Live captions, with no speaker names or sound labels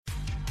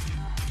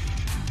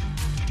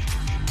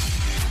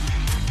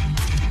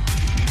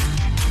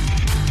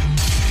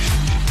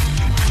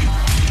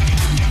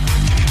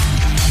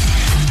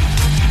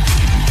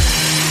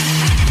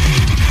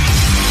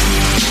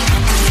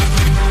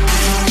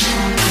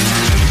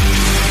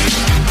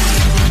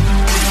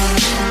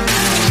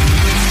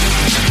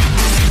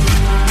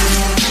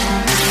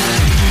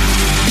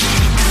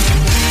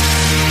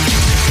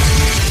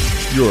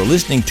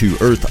listening to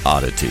Earth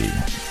Oddity,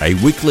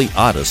 a weekly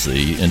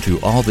odyssey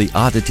into all the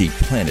oddity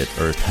planet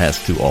Earth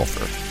has to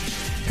offer.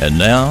 And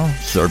now,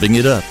 serving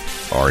it up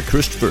are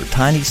Christopher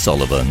Tiny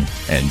Sullivan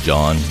and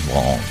John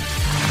Long.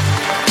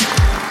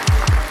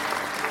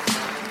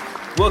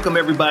 Welcome,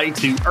 everybody,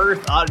 to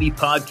Earth Oddity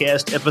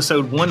Podcast,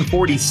 episode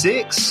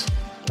 146.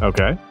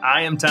 Okay.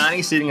 I am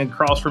Tiny. Sitting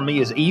across from me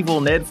is Evil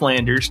Ned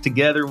Flanders.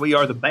 Together, we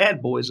are the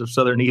bad boys of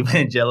Southern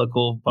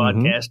Evangelical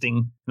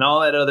podcasting and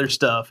all that other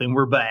stuff, and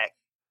we're back.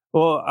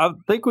 Well, I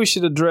think we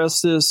should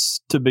address this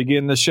to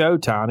begin the show,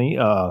 Tiny.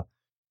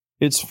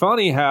 It's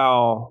funny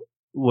how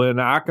when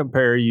I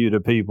compare you to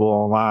people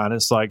online,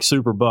 it's like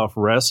super buff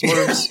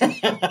wrestlers,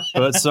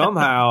 but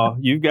somehow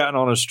you've gotten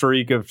on a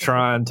streak of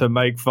trying to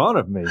make fun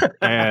of me.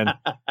 And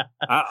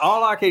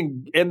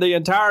and the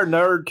entire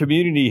nerd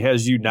community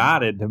has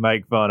united to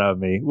make fun of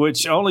me,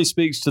 which only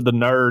speaks to the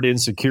nerd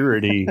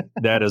insecurity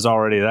that is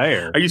already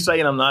there. Are you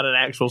saying I'm not an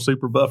actual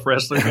super buff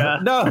wrestler guy?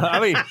 No, I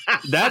mean,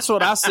 that's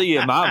what I see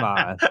in my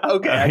mind.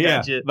 Okay, I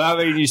got you. But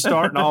I mean, you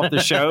starting off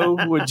the show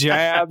with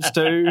jabs,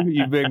 too.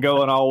 You've been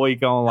going all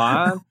week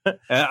online. And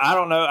I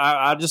don't know.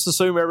 I just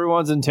assume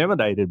everyone's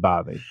intimidated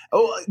by me.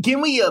 Oh,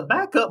 can we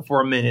back up for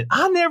a minute?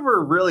 I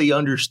never really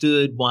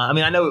understood why. I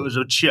mean, I know it was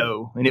a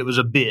show and it was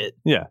a bit.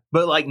 Yeah.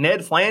 But like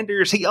Ned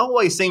Flanders, he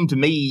always seemed to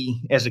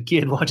me as a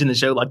kid watching the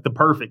show like the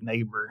perfect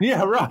neighbor.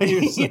 Yeah, right.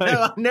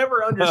 I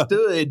never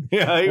understood he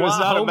was why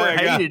not Homer a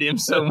bad guy. hated him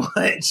so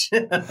much.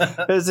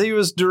 Because he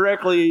was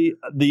directly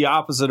the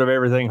opposite of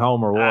everything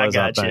Homer was,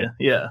 I think.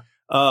 Yeah.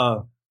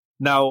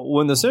 Now,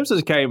 when The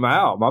Simpsons came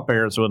out, my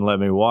parents wouldn't let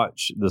me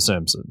watch The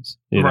Simpsons,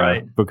 you know,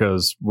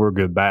 because we're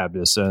good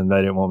Baptists and they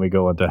didn't want me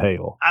going to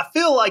hell. I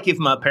feel like if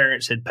my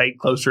parents had paid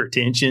closer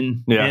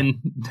attention and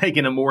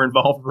taken a more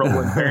involved role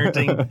in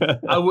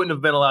parenting, I wouldn't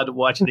have been allowed to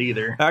watch it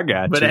either. I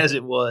got you. But as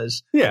it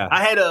was,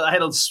 I had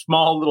a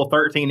small little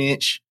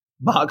 13-inch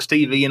box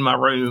TV in my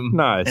room.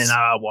 Nice. And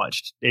I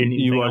watched anything.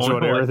 You watched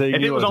everything.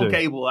 If it was on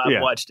cable, I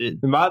watched it.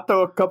 You might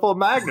throw a couple of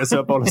magnets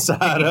up on the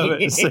side of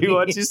it and see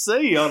what you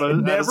see on a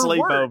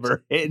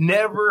sleepover. It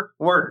never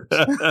worked.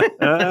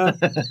 Well,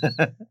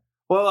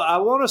 I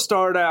want to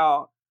start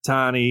out,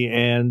 Tiny,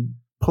 and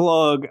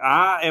plug.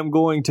 I am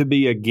going to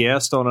be a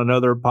guest on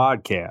another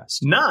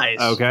podcast.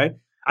 Nice. Okay.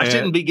 I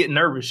shouldn't be getting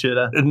nervous, should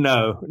I?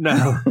 No.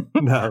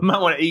 Might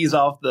want to ease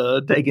off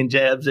the taking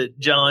jabs at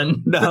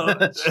John. No,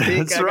 that's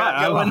right.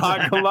 I'm a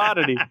hot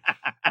commodity.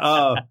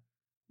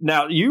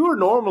 Now, you are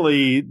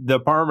normally the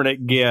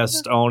permanent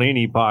guest on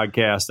any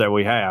podcast that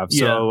we have,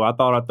 so I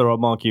thought I'd throw a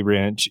monkey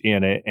wrench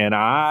in it, and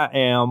I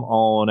am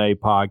on a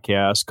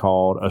podcast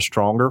called A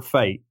Stronger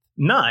Faith.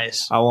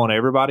 Nice. I want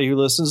everybody who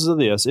listens to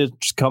this,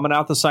 it's coming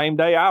out the same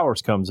day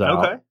ours comes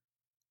out. Okay.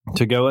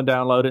 To go and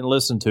download it and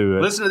listen to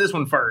it. Listen to this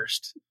one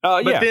first.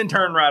 But then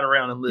turn right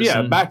around and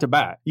listen. Yeah, back to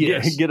back.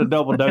 Yes. Get a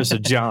double dose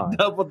of John.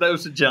 Double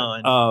dose of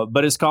John.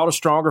 But it's called A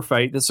Stronger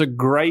Faith. It's a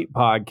great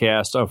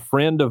podcast. A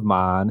friend of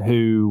mine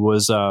who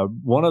was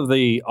one of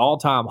the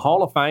all-time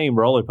Hall of Fame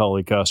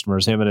roly-poly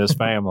customers, him and his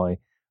family,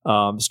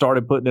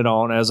 started putting it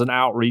on as an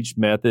outreach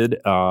method.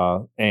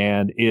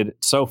 And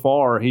so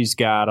far, he's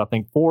got, I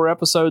think, 4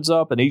 episodes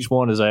up, and each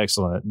one is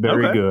excellent.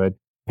 Very good.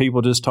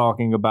 People just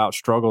talking about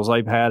struggles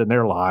they've had in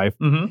their life.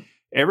 Mm-hmm.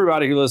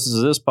 Everybody who listens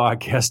to this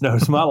podcast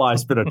knows my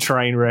life's been a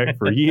train wreck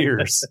for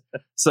years.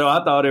 So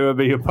I thought it would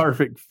be a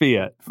perfect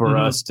fit for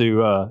us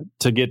to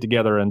get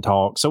together and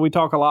talk. So we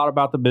talk a lot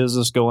about the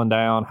business going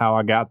down, how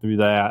I got through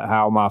that,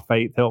 how my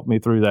faith helped me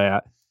through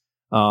that,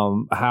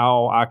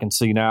 how I can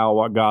see now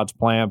what God's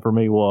plan for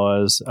me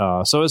was.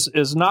 So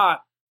it's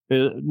not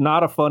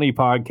a funny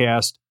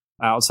podcast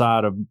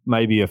outside of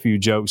maybe a few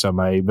jokes I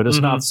made, but it's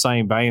not the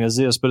same vein as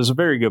this, but it's a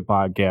very good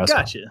podcast.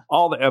 Gotcha.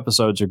 All the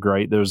episodes are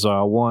great. There's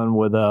one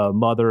with a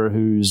mother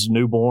whose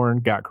newborn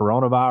got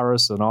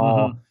coronavirus and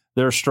all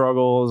their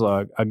struggles,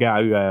 a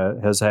guy who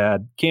has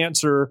had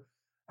cancer,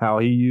 how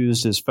he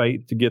used his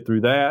faith to get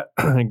through that,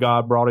 and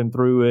God brought him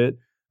through it,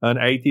 an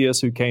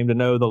atheist who came to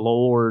know the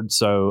Lord.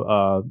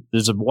 So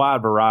there's a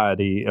wide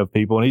variety of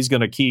people, and he's going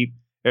to keep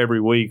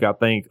every week, I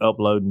think,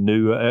 uploading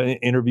new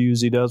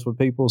interviews he does with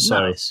people. So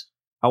nice.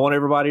 I want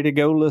everybody to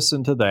go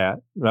listen to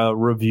that,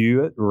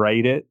 review it,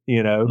 rate it,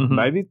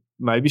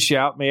 maybe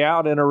shout me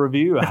out in a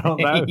review. I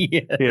don't know.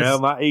 Yes.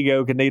 My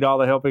ego can need all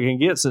the help it can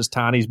get since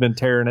Tiny's been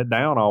tearing it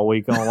down all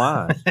week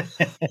online.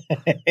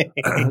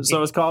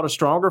 So it's called A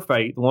Stronger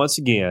Faith. Once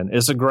again,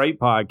 it's a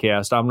great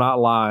podcast. I'm not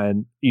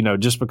lying,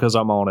 just because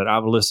I'm on it.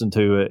 I've listened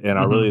to it, and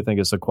I really think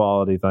it's a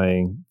quality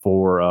thing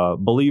for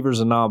believers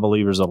and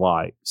non-believers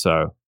alike.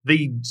 So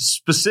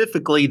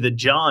specifically the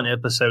John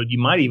episode, you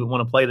might even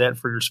want to play that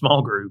for your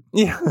small group.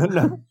 Yeah,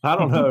 no, I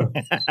don't know.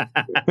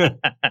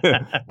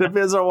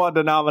 Depends on what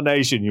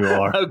denomination you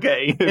are.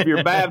 Okay. If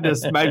you're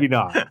Baptist, maybe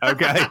not.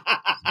 Okay.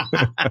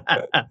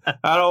 I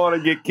don't want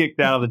to get kicked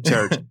out of the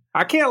church.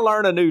 I can't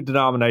learn a new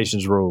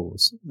denomination's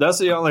rules. That's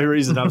the only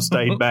reason I've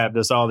stayed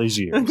Baptist all these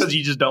years. Because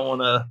you just don't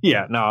want to.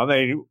 Yeah, no, I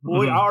mean,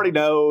 we already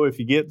know if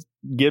you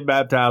get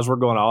baptized, we're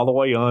going all the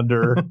way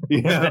under.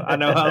 I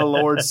know how the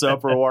Lord's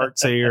Supper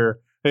works here.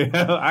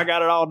 I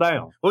got it all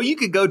down. Well, you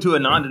could go to a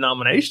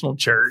non-denominational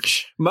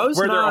church where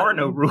there are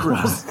no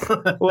rules.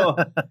 Well,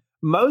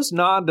 most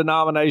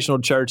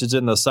non-denominational churches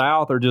in the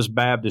South are just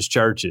Baptist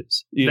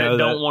churches. They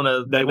don't want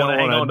to hang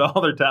on to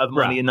all their tithe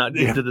money and not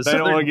give to the They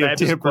don't want to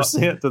give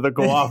 10% to the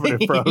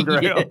cooperative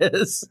program.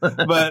 Yes.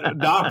 But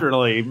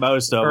doctrinally,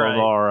 most of them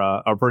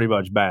are pretty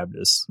much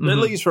Baptists, at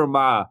least from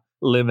my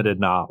limited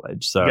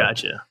knowledge. So,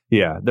 gotcha.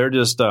 Yeah, they're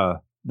just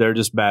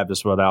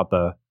Baptists without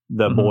the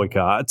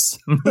boycotts.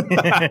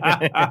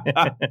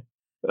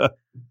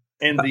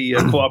 And the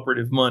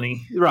cooperative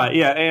money. Right,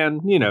 yeah,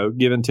 and,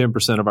 giving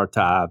 10% of our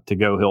tithe to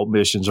go help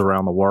missions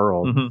around the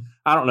world. Mm-hmm.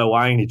 I don't know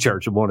why any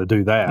church would want to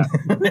do that.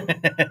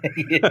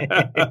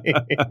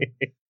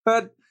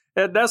 But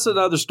that's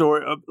another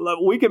story.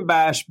 We can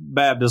bash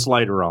Baptists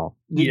later on.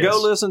 You go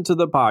listen to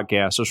the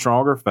podcast, A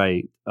Stronger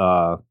Faith.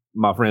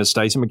 My friend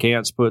Stacey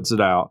McCants puts it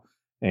out.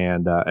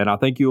 And I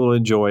think you will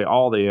enjoy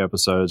all the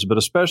episodes, but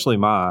especially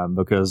mine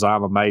because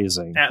I'm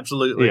amazing.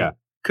 Absolutely. Yeah.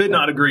 Could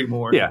not agree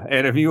more. Yeah.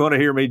 And if you want to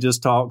hear me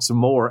just talk some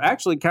more,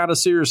 actually kind of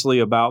seriously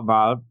about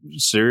my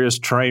serious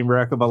train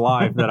wreck of a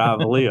life that I've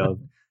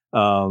lived,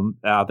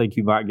 I think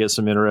you might get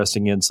some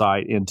interesting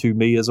insight into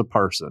me as a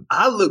person.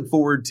 I look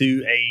forward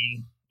to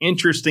a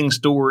interesting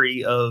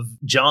story of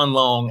John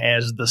Long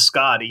as the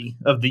Scotty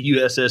of the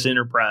USS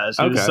Enterprise,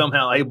 who is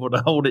somehow able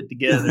to hold it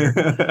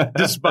together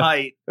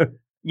despite...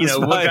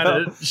 what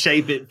kind of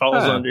shape it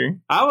falls under.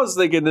 I was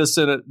thinking that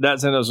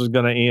sentence was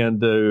going to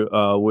end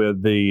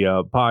with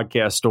the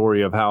podcast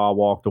story of how I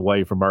walked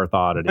away from Earth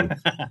Oddity.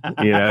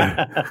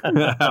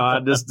 I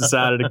just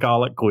decided to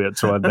call it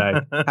quits one day.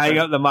 Hang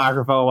up the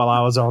microphone while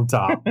I was on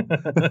top.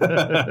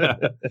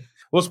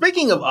 Well,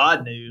 speaking of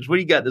odd news, what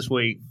do you got this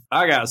week?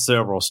 I got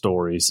several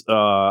stories.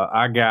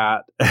 I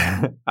got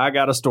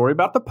a story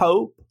about the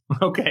Pope.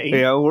 Okay.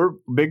 Yeah, we're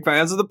big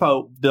fans of the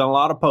Pope. Done a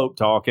lot of Pope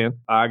talking.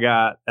 I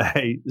got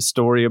a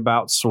story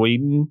about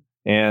Sweden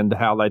and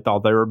how they thought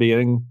they were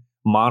being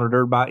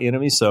monitored by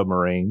enemy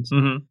submarines.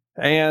 Mm-hmm.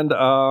 And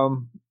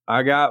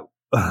I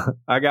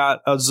got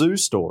a zoo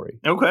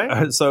story.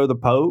 Okay. So the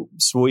Pope,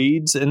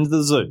 Swedes, and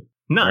the zoo.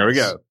 Nice. There we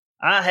go.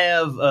 I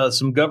have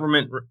some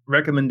government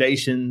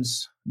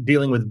recommendations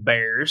dealing with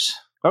bears.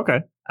 Okay.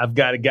 I've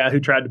got a guy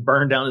who tried to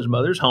burn down his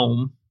mother's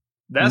home.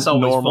 That's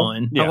always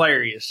fun. Yeah.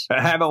 Hilarious.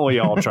 Haven't we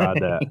all tried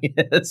that?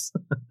 Yes.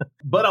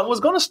 But I was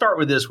going to start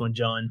with this one,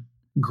 John.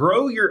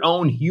 Grow your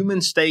own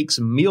human steaks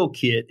meal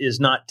kit is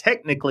not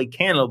technically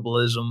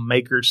cannibalism,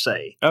 makers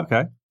say.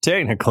 Okay.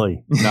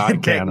 Technically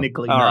not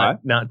technically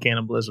not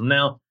cannibalism.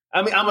 Now,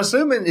 I mean, I'm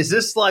assuming, is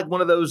this like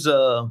one of those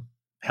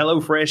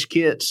HelloFresh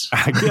kits?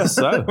 I guess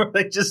so. Where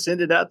they just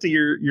send it out to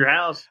your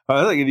house?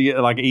 I think you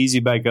get like an easy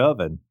bake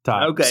oven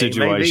type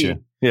situation.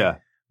 Maybe. Yeah.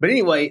 But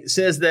anyway, it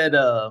says that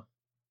a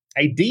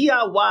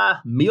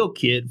DIY meal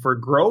kit for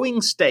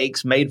growing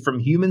steaks made from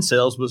human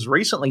cells was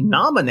recently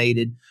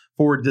nominated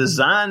for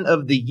Design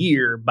of the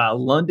Year by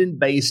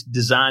London-based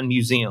Design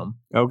Museum.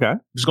 Okay.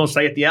 I'm just going to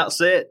say at the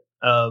outset,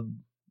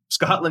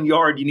 Scotland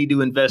Yard, you need to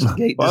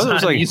investigate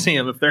Design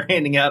Museum if they're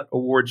handing out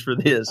awards for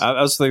this.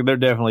 I was thinking they're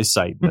definitely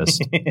Satanists.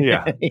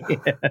 Yeah.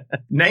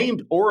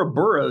 Named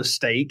Ouroboros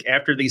steak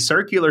after the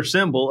circular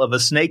symbol of a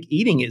snake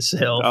eating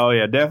itself. Oh,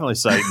 yeah, definitely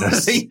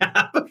Satanists. The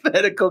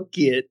hypothetical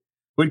kit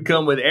would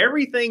come with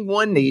everything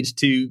one needs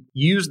to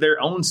use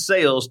their own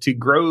cells to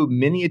grow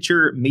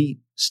miniature meat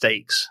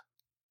steaks.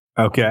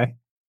 Okay.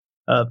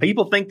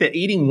 People think that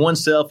eating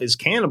oneself is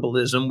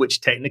cannibalism, which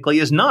technically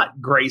is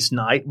not. Grace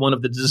Knight, one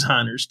of the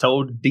designers,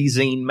 told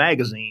D-Zine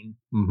magazine.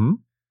 Mm-hmm.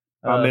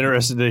 I'm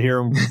interested to hear.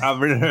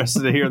 I'm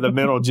interested to hear the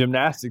mental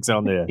gymnastics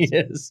on this.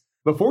 Yes.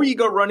 Before you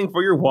go running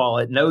for your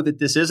wallet, know that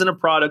this isn't a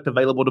product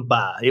available to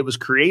buy. It was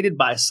created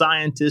by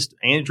scientist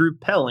Andrew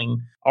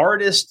Pelling,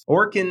 artist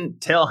Orkin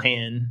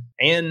Telhan,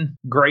 and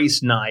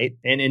Grace Knight,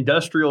 an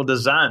industrial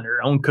designer,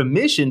 on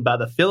commission by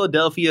the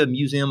Philadelphia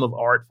Museum of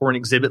Art for an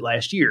exhibit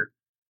last year.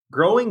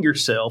 Growing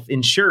yourself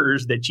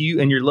ensures that you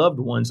and your loved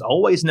ones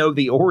always know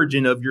the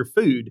origin of your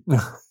food,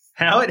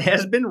 how it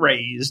has been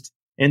raised,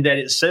 and that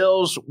its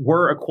cells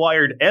were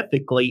acquired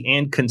ethically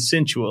and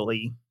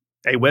consensually.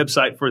 A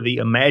website for the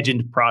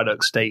imagined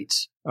product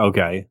states.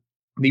 Okay.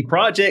 The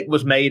project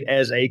was made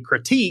as a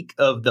critique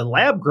of the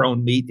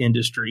lab-grown meat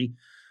industry,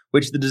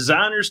 which the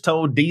designers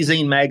told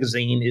D-Zine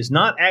magazine is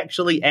not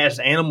actually as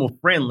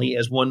animal-friendly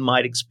as one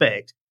might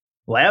expect.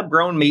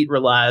 Lab-grown meat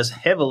relies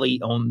heavily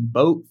on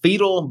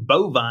fetal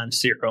bovine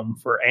serum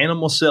for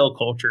animal cell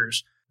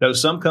cultures, though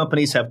some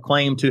companies have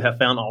claimed to have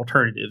found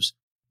alternatives.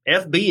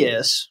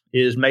 FBS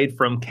is made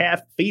from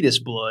calf fetus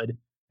blood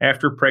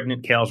after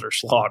pregnant cows are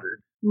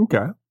slaughtered.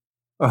 Okay.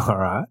 All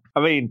right. I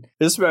mean,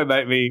 this may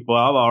make me, well,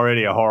 I'm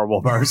already a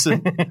horrible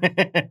person,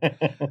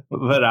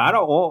 but I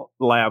don't want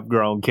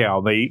lab-grown cow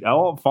meat. I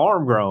want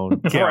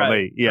farm-grown cow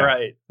meat. Yeah.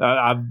 Right.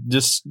 I'm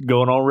just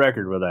going on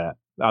record with that.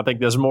 I think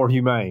that's more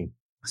humane.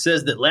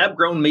 Says that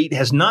lab-grown meat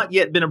has not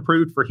yet been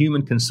approved for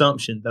human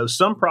consumption, though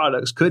some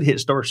products could hit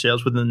store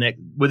shelves within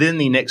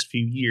the next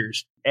few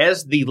years.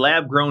 As the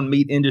lab-grown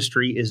meat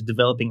industry is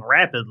developing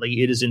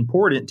rapidly, it is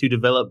important to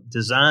develop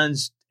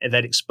designs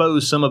that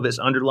expose some of its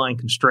underlying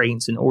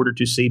constraints in order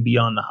to see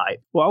beyond the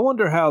hype. Well, I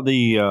wonder how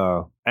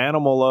the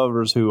animal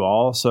lovers who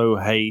also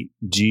hate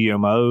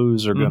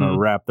GMOs are going to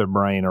wrap their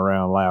brain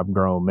around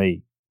lab-grown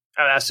meat.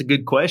 That's a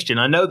good question.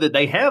 I know that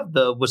they have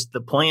the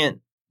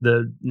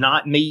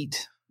not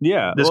meat.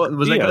 Yeah.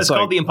 It's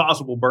called the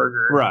Impossible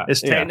Burger. Right.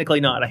 It's technically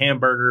not a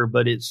hamburger,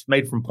 but it's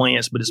made from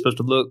plants, but it's supposed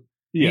to look.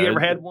 Yeah. You ever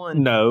had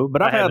one? No,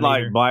 but I've had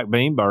like black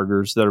bean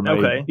burgers that are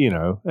made,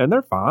 and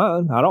they're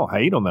fine. I don't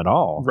hate them at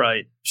all.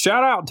 Right.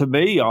 Shout out to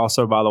me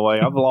also, by the way.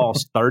 I've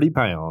lost 30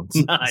 pounds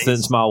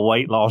since my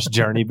weight loss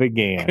journey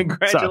began.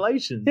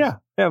 Congratulations. So,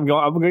 I'm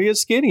going to get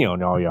skinny on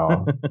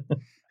y'all.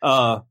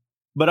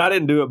 But I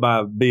didn't do it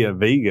by being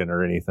vegan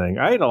or anything.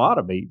 I ate a lot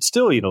of meat,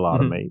 still eat a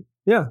lot of meat.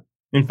 Yeah.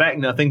 In fact,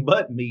 nothing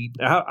but meat.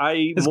 I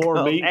eat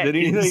more meat than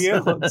anything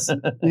else.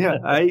 Yeah,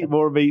 I eat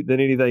more meat than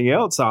anything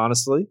else,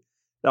 honestly.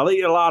 I'll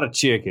eat a lot of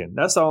chicken.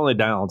 That's the only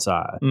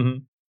downside.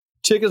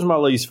 Chicken's my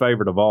least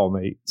favorite of all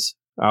meats.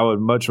 I would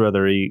much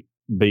rather eat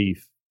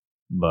beef.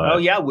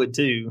 But, I would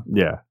too.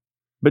 Yeah.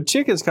 But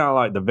chicken's kind of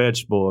like the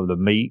vegetable of the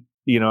meat.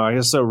 I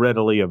guess so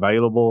readily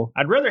available.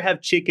 I'd rather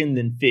have chicken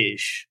than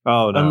fish.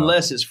 Oh, no.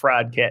 Unless it's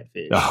fried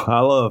catfish. Oh,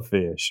 I love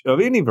fish of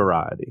any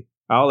variety.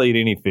 I'll eat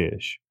any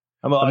fish.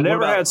 I've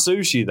never had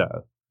sushi,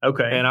 though.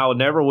 Okay. And I will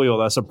never will.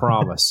 That's a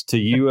promise to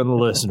you and the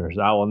listeners.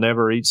 I will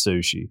never eat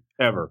sushi,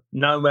 ever.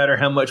 No matter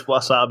how much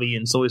wasabi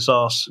and soy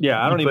sauce.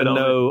 Yeah, I don't even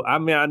know. I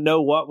mean, I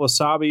know what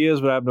wasabi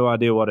is, but I have no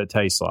idea what it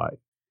tastes like.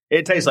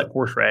 It tastes like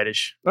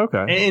horseradish. Okay.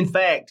 And in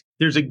fact,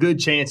 there's a good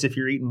chance if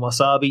you're eating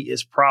wasabi,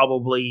 it's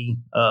probably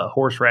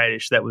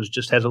horseradish that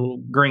has a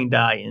little green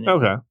dye in it.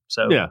 Okay.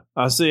 So yeah,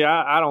 I see.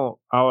 I'll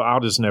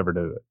just never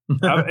do it.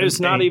 It's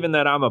not even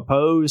that I'm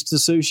opposed to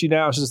sushi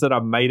now. It's just that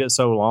I've made it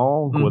so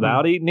long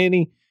without eating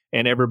any,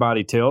 and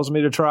everybody tells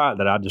me to try it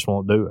that I just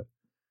won't do it.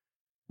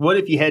 What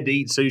if you had to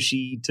eat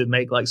sushi to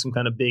make like some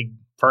kind of big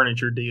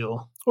furniture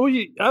deal? Well,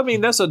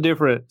 that's a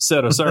different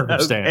set of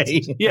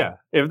circumstances. Okay. Yeah.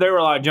 If they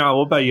were like, John,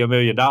 we'll pay you $1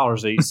 million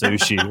to eat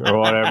sushi or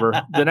whatever,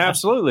 then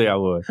absolutely I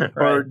would. Right.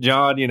 Or,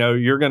 John,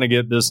 you're going to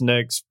get this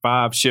next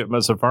 5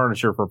 shipments of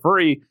furniture for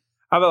free.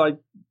 I'd be like,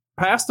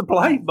 pass the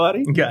plate,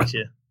 buddy.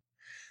 Gotcha.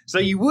 So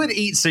you would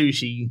eat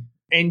sushi,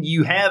 and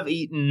you have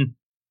eaten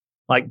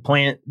like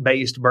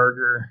plant-based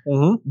burger.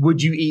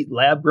 Would you eat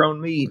lab-grown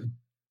meat?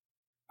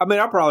 I mean,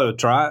 I probably would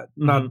try it.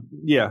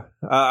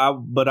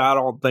 But I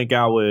don't think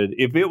I would.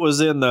 If it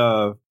was in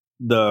the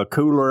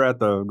cooler at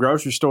the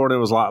grocery store and it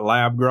was like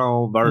lab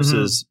grown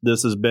versus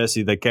this is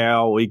Bessie the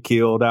cow we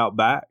killed out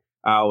back,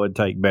 I would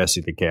take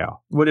Bessie the cow.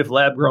 What if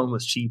lab grown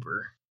was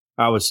cheaper?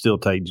 I would still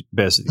take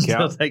Bessie the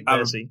cow. Still take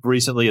Bessie. I'm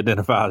recently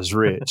identified as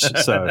rich,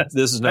 so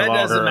this is no longer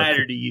doesn't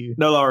matter to you.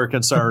 No longer a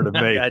concern to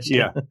me. Gotcha.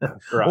 Yeah,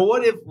 right. Well,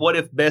 what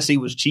if Bessie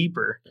was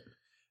cheaper?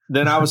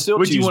 Then I would still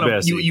choose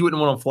Bessie. You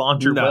wouldn't want to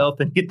flaunt your wealth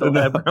and get the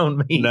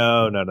lab-grown meat.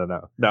 No.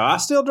 I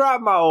still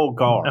drive my old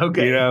car.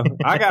 Okay.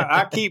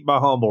 I keep my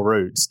humble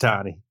roots,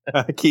 Tiny.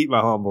 I keep my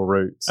humble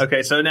roots.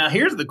 Okay, so now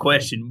here's the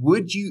question.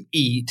 Would you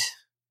eat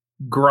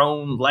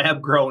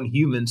lab-grown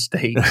human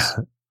steaks?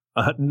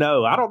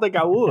 No, I don't think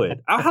I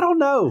would. I don't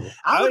know.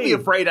 I would be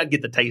afraid I'd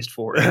get the taste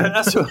for it.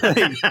 That's what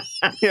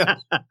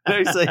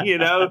they say,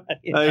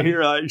 I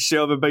hear like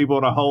shoving people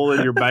in a hole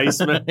in your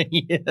basement.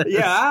 Yes.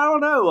 Yeah, I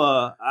don't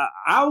know.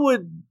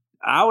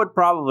 I would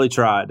probably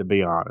try it, to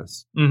be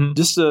honest.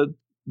 Just to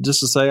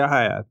say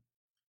I have.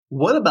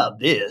 What about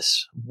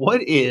this?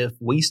 What if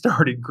we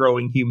started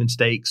growing human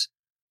steaks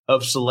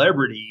of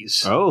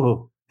celebrities?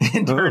 Oh.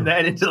 And turn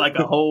that into like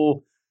a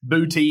whole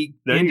boutique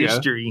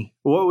industry.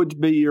 What would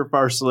be your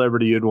first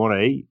celebrity you'd want to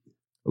eat?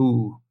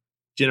 Ooh,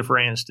 Jennifer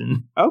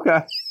Aniston.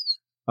 Okay.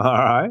 All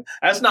right.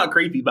 That's not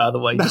creepy, by the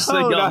way. Just so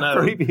y'all not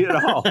know. Creepy at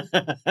all.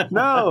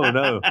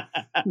 No.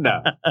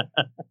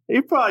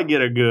 You'd probably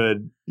get a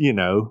good,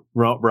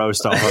 rump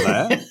roast off of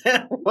that.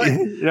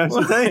 Don't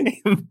you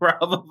think?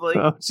 Probably.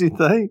 Don't you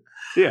think?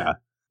 Yeah.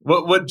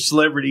 What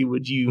celebrity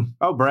would you?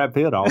 Oh, Brad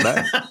Pitt all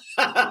day.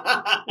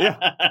 Yeah.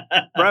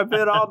 Brad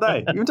Pitt all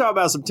day. You talk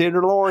about some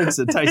tenderloins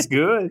that taste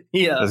good.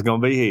 Yeah. That's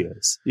going to be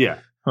his. Yeah.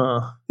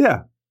 Huh.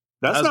 Yeah.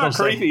 That's not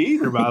creepy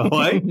either, by the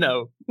way.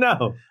 No.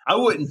 No. I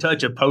wouldn't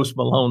touch a Post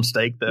Malone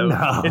steak, though.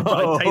 No. It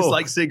probably tastes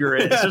like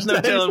cigarettes. There's no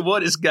telling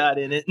what it's got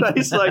in it.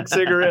 Tastes like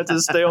cigarettes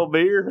and stale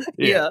beer?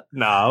 Yeah.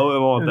 No, I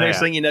wouldn't want that. Next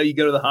thing you know, you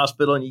go to the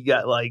hospital and you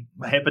got like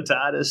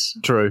hepatitis.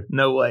 True.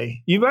 No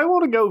way. You may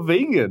want to go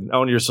vegan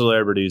on your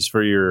celebrities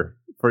for your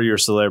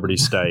celebrity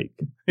steak.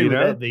 Who would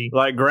that be?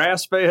 Like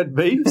grass-fed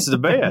beef's the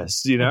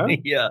best,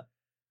 Yeah.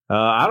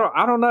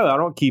 I don't know. I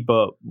don't keep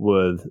up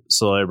with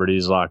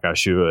celebrities like I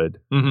should.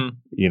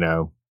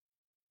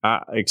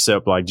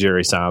 Except like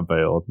Jerry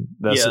Seinfeld.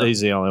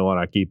 He's the only one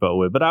I keep up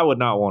with. But I would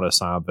not want a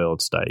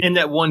Seinfeld steak. And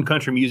that one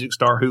country music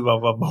star who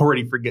I've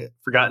already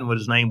forgotten what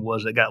his name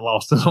was that got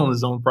lost on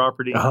his own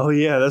property. Oh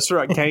yeah, that's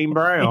right, Kane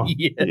Brown.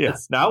 Yes. Yeah.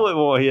 No, I wouldn't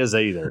want his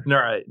either. All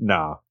right.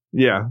 No.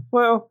 Yeah.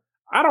 Well,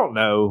 I don't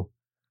know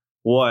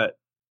what.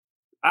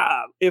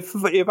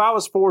 If I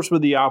was forced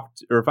with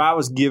or if I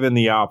was given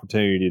the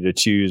opportunity to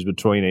choose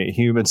between a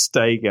human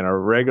steak and a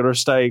regular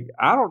steak,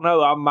 I don't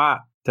know. I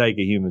take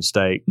a human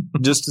steak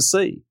just to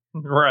see.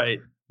 Right.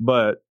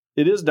 But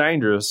it is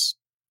dangerous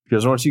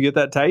because once you get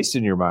that taste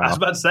in your mouth. I was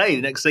about to say,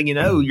 the next thing you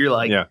know, you're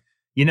like,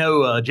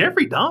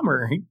 Jeffrey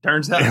Dahmer, he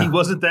turns out he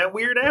wasn't that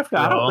weird after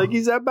all. I don't think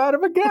he's that bad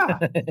of a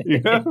guy.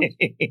 You know?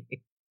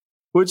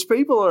 Which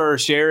people are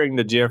sharing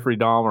the Jeffrey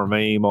Dahmer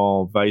meme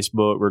on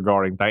Facebook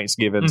regarding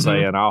Thanksgiving,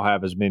 saying I'll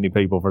have as many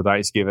people for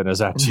Thanksgiving as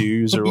I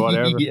choose or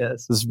whatever.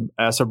 Yes.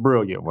 That's a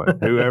brilliant one.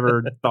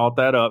 Whoever thought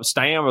that up.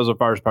 Stan was the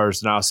first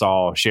person I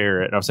saw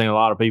share it. I've seen a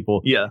lot of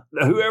people. Yeah.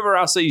 Whoever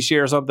I see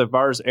share something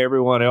first,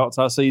 everyone else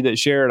I see that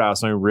shared, I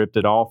assume ripped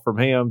it off from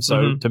him.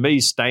 So to me,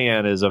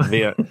 Stan is a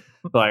bit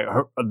like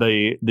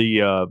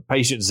the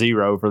patient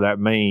zero for that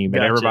meme,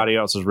 and everybody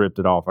else has ripped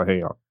it off of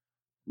him.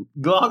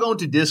 Log on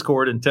to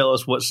Discord and tell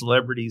us what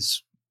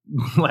celebrities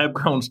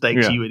lab-grown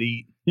steaks you would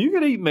eat. You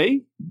could eat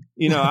me.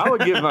 You know, I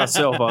would give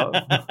myself up.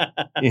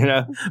 You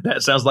know,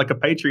 that sounds like a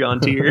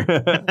Patreon tier.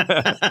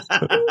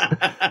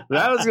 That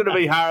was going to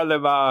be higher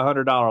than my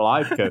 $100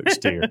 life coach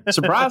tier.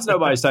 Surprised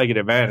nobody's taking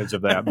advantage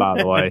of that, by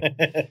the way.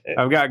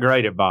 I've got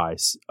great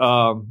advice.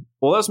 Well,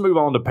 let's move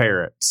on to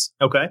parrots.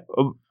 Okay.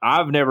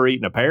 I've never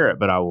eaten a parrot,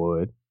 but I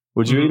would.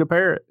 Would you eat a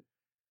parrot?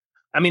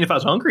 I mean, if I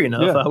was hungry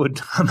enough, I would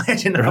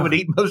imagine I would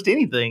eat most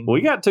anything.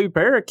 We got 2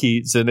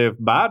 parakeets, and if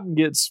Biden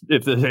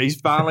he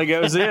finally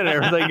goes in,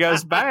 everything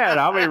goes bad,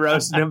 I'll be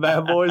roasting them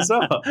bad boys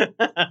up.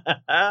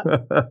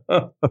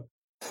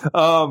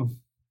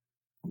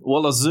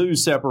 Well, a zoo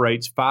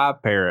separates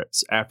 5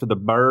 parrots after the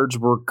birds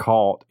were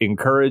caught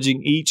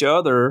encouraging each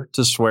other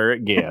to swear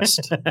at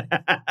guests.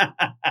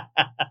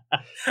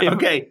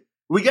 Okay.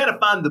 We got to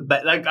find the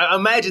bad. Like, I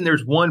imagine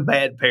there's one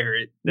bad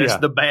parrot that's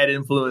the bad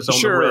influence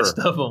on the rest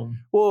of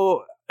them.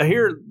 Well,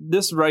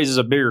 this raises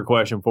a bigger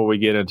question before we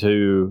get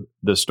into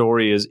the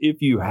story is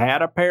if you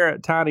had a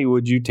parrot, Tiny,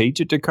 would you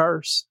teach it to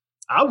curse?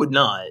 I would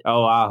not.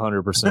 Oh, I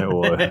 100%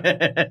 would.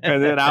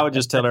 And then I would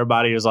just tell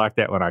everybody it was like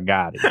that when I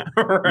got it.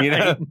 Right, you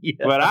know?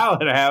 Yeah. But I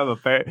would have a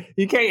parrot.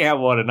 You can't have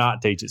one and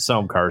not teach it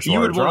some curse words.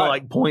 You would want to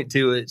like point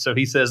to it so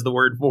he says the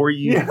word for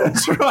you. Yeah,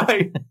 that's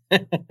right.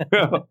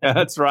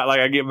 That's right. Like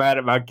I get mad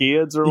at my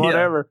kids or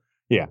whatever.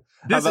 Yeah.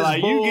 I'd be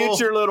like, you get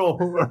your little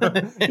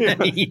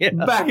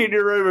back in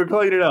your room and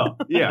clean it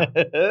up. Yeah.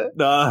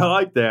 No, I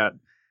like that.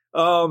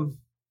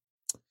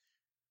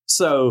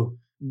 So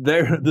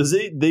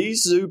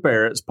these zoo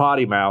parrots,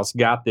 potty mouths,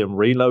 got them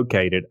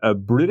relocated. A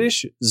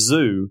British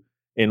zoo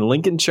in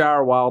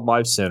Lincolnshire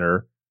Wildlife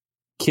Center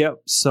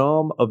kept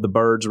some of the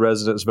birds'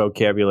 residents'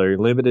 vocabulary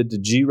limited to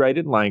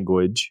G-rated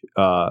language,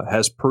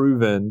 has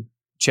proven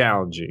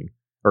challenging.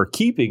 Or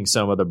keeping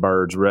some of the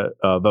birds'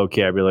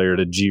 vocabulary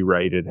to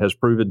G-rated has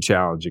proven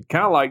challenging.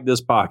 Kind of like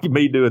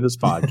me doing this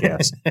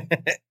podcast.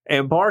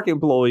 And park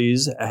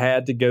employees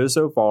had to go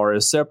so far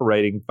as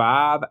separating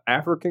 5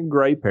 African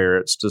gray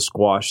parrots to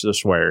squash the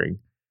swearing.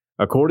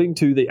 According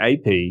to the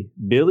AP,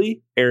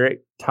 Billy,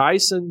 Eric,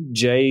 Tyson,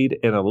 Jade,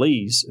 and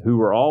Elise, who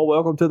were all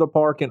welcome to the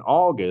park in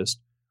August,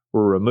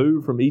 were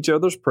removed from each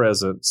other's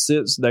presence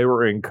since they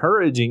were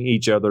encouraging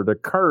each other to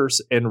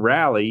curse and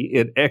rally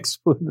in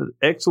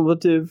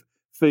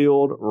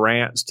expletive-filled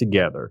rants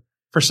together.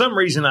 For some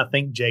reason, I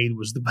think Jade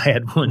was the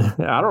bad one.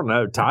 I don't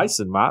know.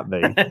 Tyson might be.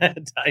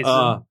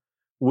 Tyson.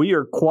 We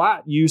are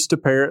quite used to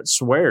parrots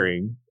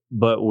swearing,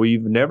 but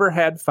we've never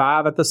had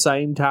 5 at the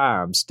same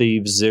time,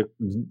 Steve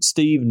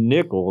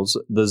Nichols,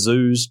 the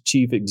zoo's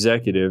chief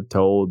executive,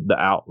 told the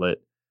outlet.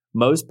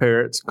 Most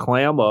parrots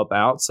clam up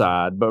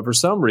outside, but for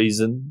some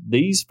reason,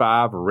 these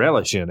 5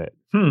 relish in it.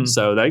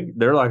 So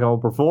they're like on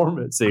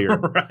performance here.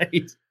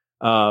 Right.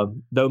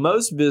 Though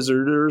most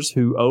visitors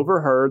who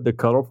overheard the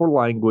colorful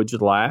language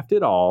laughed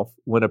it off,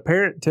 when a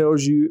parrot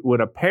tells you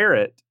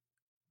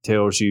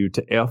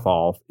to F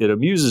off, it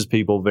amuses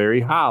people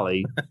very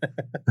highly.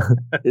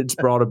 It's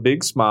brought a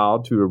big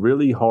smile to a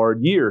really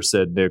hard year,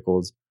 said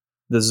Nichols.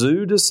 The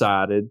zoo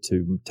decided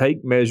to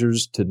take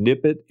measures to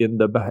nip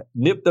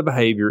the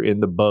behavior in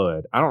the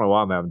bud. I don't know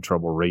why I'm having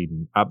trouble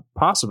reading. I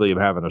possibly am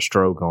having a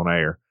stroke on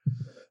air.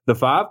 The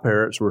 5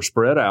 parrots were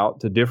spread out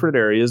to different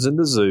areas in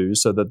the zoo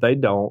so that they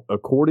don't,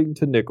 according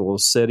to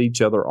Nichols, set each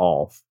other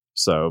off.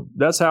 So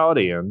that's how it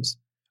ends.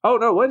 Oh,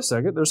 no, wait a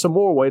second. There's some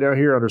more way down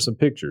here under some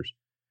pictures.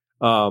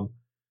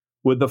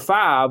 With the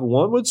 5,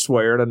 one would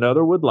swear and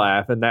another would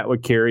laugh, and that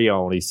would carry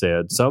on, he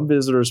said. Some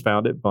visitors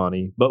found it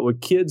funny, but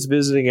with kids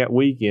visiting at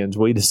weekends,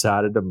 we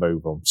decided to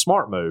move them.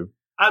 Smart move.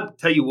 I'll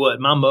tell you what,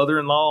 my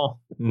mother-in-law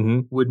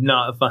would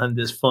not find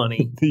this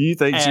funny. Do you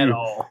think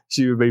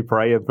she would be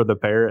praying for the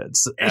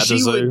parrots at the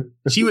zoo?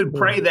 She would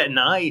pray that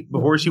night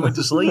before she went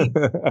to sleep.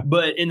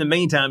 But in the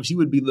meantime, she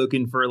would be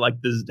looking for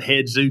like the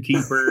head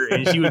zookeeper,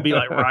 and she would be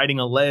like writing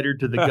a letter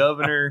to the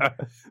governor.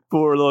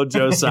 Poor little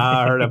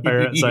Josiah heard a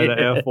parrot say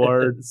the F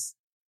words.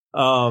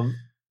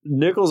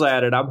 Nichols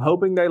added, I'm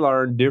hoping they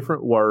learn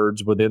different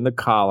words within the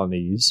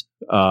colonies,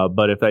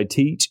 but if they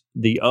teach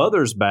the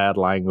others bad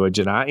language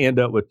and I end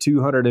up with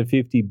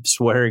 250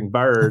 swearing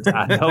birds,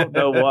 I don't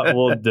know what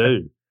we'll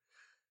do.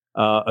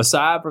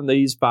 Aside from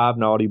these 5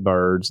 naughty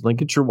birds,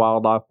 Lincolnshire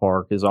Wildlife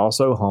Park is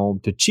also home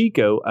to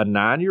Chico, a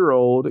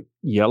 9-year-old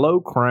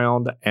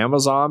yellow-crowned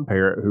Amazon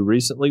parrot who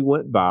recently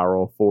went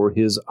viral for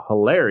his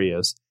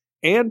hilarious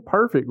and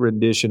perfect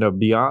rendition of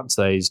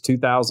Beyonce's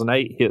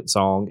 2008 hit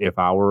song, If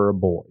I Were a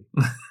Boy.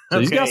 So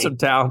he's got some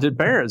talented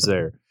parrots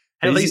there.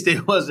 At least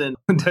it wasn't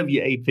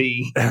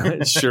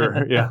WAP.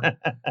 Sure, yeah.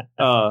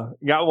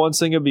 Got one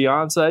singing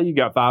Beyonce. You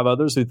got 5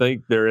 others who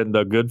think they're in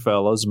the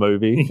Goodfellas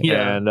movie.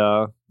 Yeah.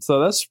 And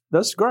so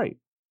that's great.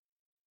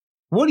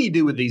 What do you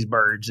do with these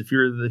birds if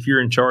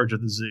you're in charge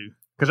of the zoo?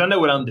 Because I know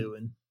what I'm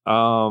doing.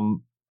 I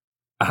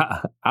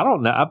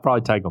don't know. I'd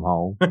probably take them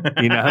home,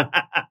 you know?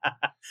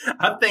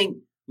 I think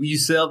you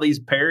sell these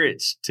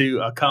parrots to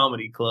a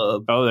comedy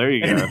club. Oh, there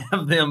you and go.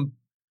 have them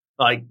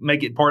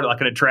make it part of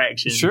an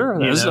attraction. Sure,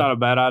 that's not a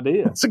bad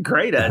idea. It's a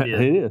great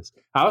idea. It is.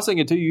 I was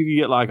thinking too, you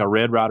could get like a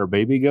Red Ryder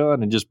BB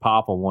gun and just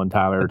pop them one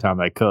time every time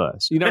they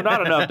cuss. You know,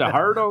 not enough to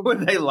hurt them.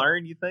 Would they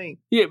learn? You think?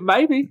 Yeah,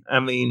 maybe. I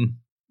mean,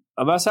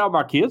 that's how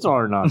my kids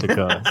learn not to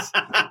cuss.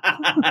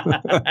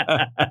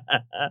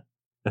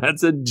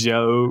 That's a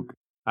joke.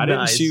 I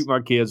didn't shoot my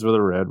kids with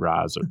a Red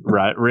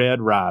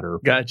Ryder.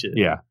 Gotcha.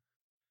 Yeah.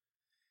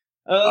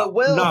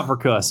 Well, not for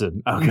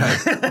cussing. Okay.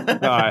 All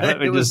right. Let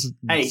me just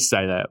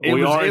say that. It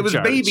was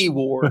church. BB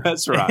war.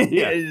 That's right.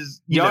 Yeah.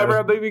 Y'all ever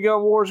have BB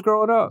gun wars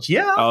growing up?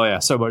 Yeah. Oh, yeah.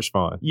 So much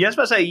fun. Yeah, I was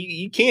about to say,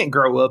 you can't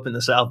grow up in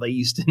the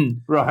Southeast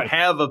and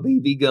have a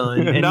BB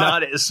gun and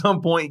not at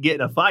some point get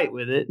in a fight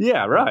with it.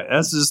 Yeah, right.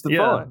 That's just the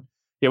fun.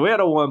 Yeah, we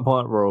had a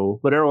 1-punt rule,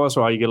 but every once in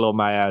a while you get a little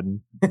mad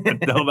and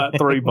throw about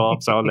 3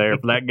 bumps on there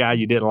for that guy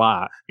you didn't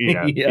like. You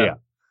know? Yeah.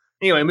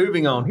 Anyway,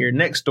 moving on here.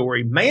 Next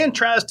story. Man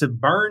tries to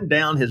burn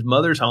down his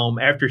mother's home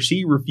after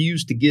she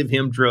refused to give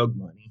him drug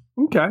money.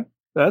 Okay.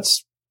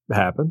 That's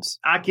happens.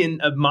 I can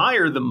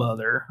admire the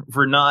mother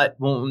for not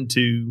wanting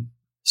to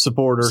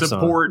support her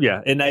son.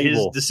 Yeah,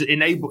 enable.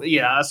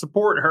 I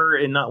support her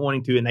in not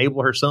wanting to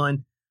enable her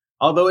son.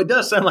 Although it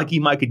does sound like he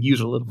might could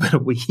use a little bit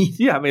of weed.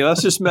 Yeah, I mean,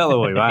 let's just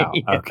mellow him out.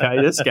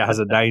 Okay, this guy's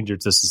a danger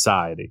to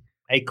society.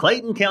 A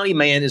Clayton County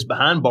man is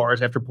behind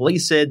bars after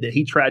police said that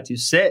he tried to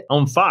set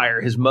on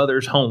fire his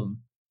mother's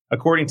home.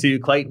 According to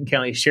Clayton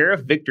County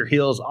Sheriff Victor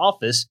Hill's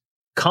office,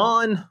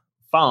 Con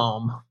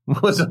Pham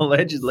was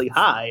allegedly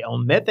high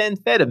on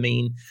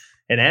methamphetamine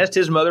and asked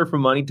his mother for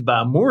money to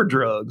buy more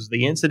drugs.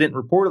 The incident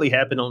reportedly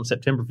happened on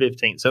September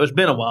 15th. So it's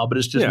been a while, but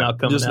it's just now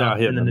coming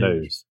out in the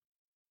news.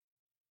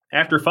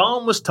 After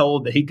Pham was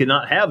told that he could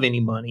not have any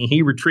money,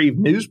 he retrieved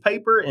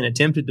newspaper and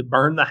attempted to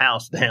burn the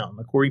house down,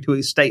 according to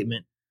a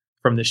statement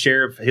from the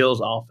Sheriff Hill's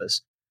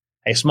office.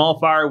 A small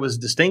fire was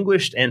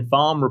extinguished, and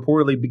Pham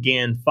reportedly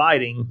began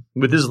fighting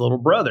with his little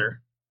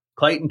brother.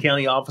 Clayton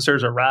County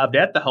officers arrived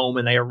at the home,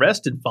 and they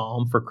arrested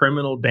Pham for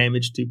criminal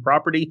damage to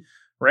property,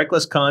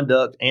 reckless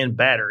conduct, and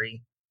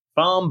battery.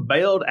 Pham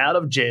bailed out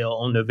of jail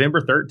on November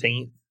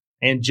 13th,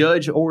 and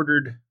judge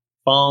ordered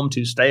Pham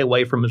to stay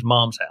away from his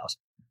mom's house.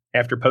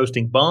 After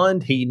posting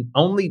bond,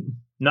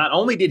 not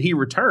only did he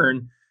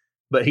return,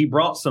 but he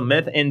brought some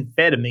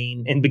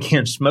methamphetamine and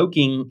began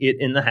smoking it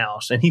in the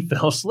house, and he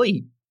fell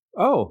asleep.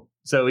 Oh.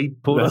 So he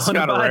pulled That's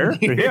kind of rare.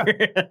 Yeah.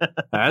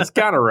 That's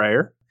kind of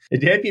rare. The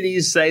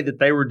deputies say that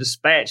they were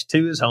dispatched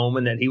to his home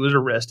and that he was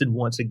arrested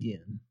once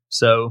again.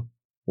 So,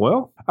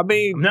 well, I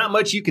mean, not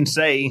much you can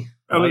say.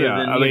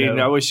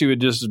 I wish he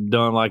would just have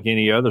done like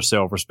any other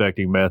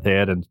self-respecting meth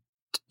head and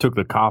took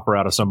the copper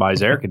out of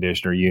somebody's air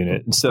conditioner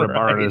unit instead of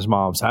burning his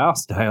mom's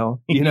house down.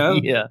 You know?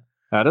 Yeah.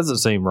 That doesn't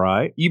seem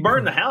right. You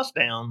burn the house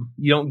down,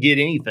 you don't get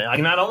anything. Like,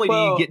 not only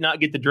do you not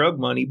get the drug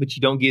money, but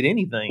you don't get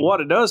anything.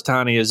 What it does,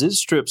 Tiny, is it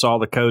strips all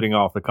the coating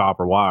off the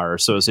copper wire,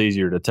 so it's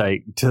easier to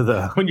take to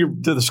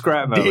the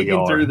scrap metal digging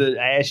yard. Through the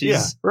ashes.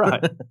 Yeah,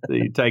 right. So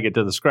you take it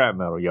to the scrap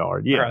metal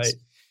yard. Yes. Right.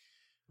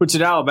 Which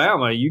in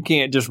Alabama, you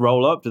can't just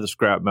roll up to the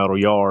scrap metal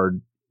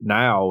yard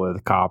now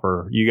with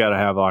copper. You got to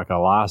have like a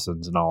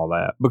license and all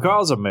that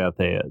because of meth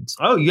heads.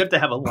 Oh, you have to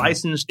have a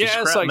license to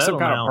scrap it's like metal some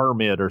kind now. of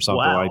permit or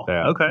something like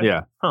that. Okay.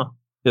 Yeah. Huh.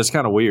 It's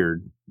kind of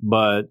weird,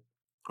 but...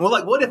 Well,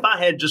 like, what if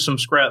I had just some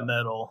scrap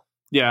metal?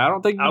 Yeah, I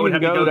don't think I would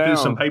have to go through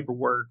some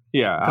paperwork.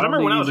 Yeah. Because I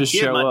remember when I was a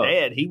kid, my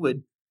dad, he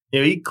would,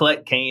 he'd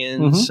collect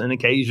cans, and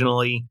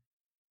occasionally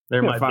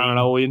there might find be an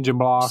old engine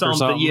block or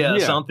something. Yeah,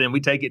 something. We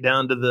take it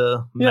down to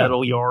the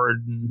metal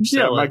yard and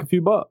sell make a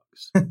few bucks.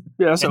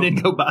 Yeah, and then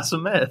go buy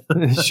some meth.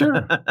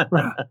 Sure.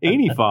 Right.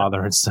 Any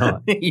father and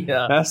son.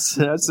 Yeah.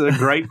 That's a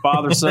great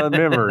father-son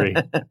memory.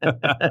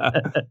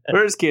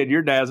 Where's kid?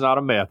 Your dad's not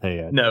a meth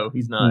head. No,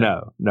 he's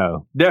not.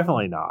 No.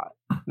 Definitely not.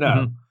 No.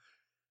 Mm-hmm.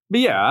 But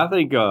yeah, I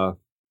think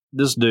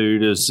this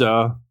dude is,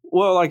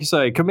 like you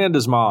say, commend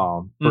his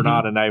mom for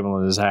not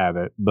enabling his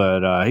habit,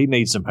 but he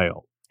needs some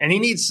help. And he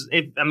needs,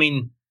 it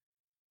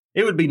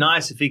would be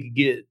nice if he could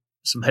get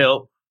some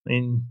help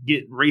and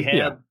get rehab.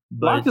 Yeah.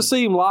 But I'd like to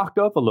see him locked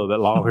up a little bit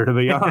longer, to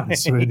be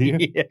honest with you.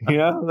 Yeah. You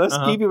know, let's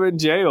keep him in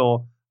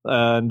jail.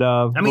 And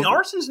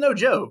arson's no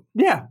joke.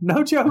 Yeah,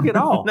 no joke at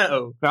all.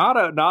 No, not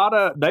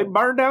a. They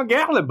burned down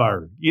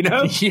Gatlinburg. You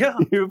know, yeah.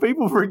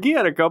 People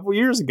forget a couple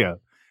years ago.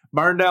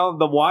 burn down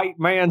the white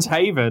man's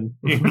haven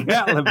in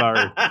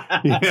Gatlinburg,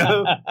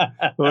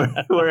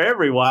 where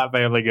every white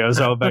family goes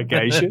on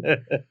vacation.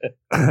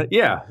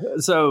 Yeah,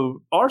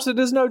 so arson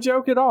is no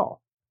joke at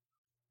all.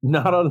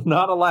 Not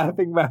a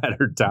laughing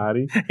matter,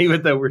 Tiny.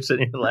 Even though we're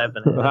sitting here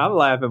laughing at it. I'm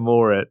laughing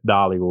more at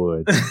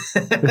Dollywood.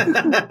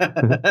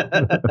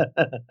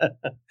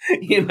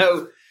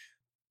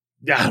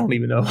 I don't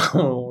even know if I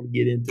want to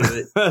get into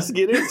it. Let's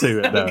get into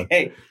it, though.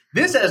 Okay.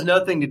 This has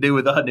nothing to do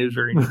with odd news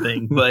or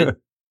anything, but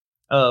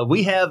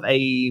we have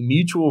a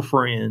mutual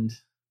friend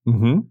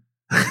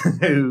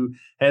who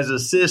has a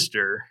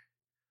sister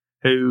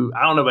who,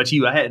 I don't know about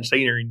you, I hadn't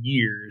seen her in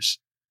years.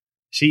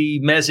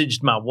 She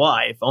messaged my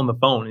wife on the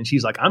phone, and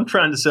she's like, I'm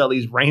trying to sell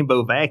these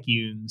rainbow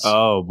vacuums.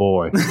 Oh,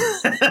 boy.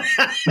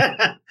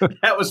 That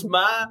was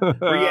my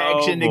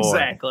reaction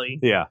exactly.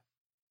 Yeah.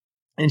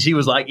 And she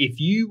was like,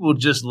 if you will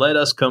just let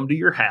us come to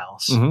your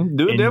house.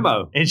 Do a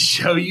demo. And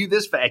show you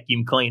this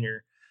vacuum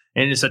cleaner.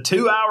 And it's a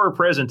 2-hour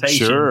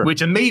presentation, sure.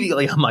 Which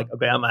immediately I'm like,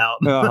 okay, I'm out.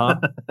 Uh-huh.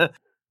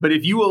 But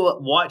if you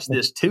will watch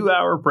this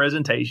 2-hour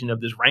presentation of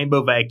this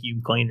rainbow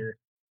vacuum cleaner,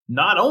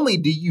 not only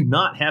do you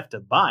not have to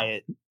buy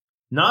it,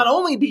 not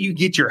only do you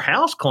get your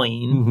house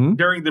clean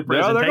during the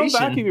presentation. They're going to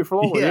vacuum your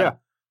floor, yeah.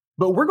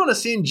 But we're going to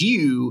send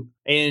you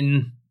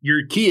and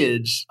your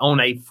kids on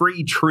a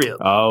free trip.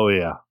 Oh,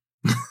 yeah.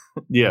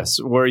 Yes,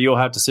 where you'll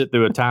have to sit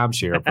through a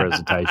timeshare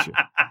presentation.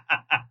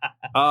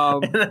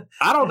 I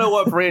don't know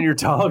what friend you're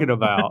talking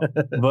about,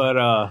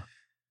 but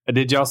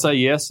did y'all say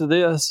yes to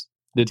this?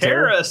 Did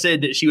Tara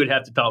said that she would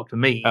have to talk to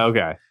me.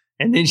 Okay.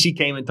 And then she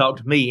came and talked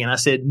to me, and I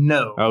said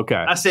no. Okay.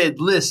 I said,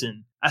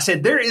 listen,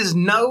 there is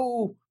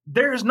not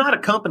a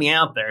company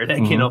out there that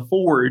can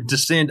afford to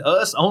send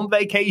us on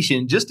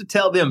vacation just to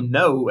tell them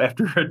no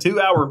after a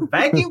 2-hour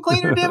vacuum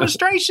cleaner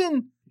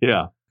demonstration.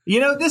 Yeah.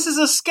 This is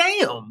a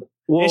scam.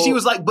 Well, and she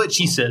was like, but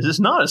she says it's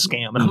not a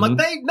scam. And I'm like,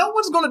 no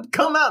one's going to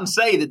come out and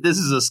say that this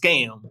is a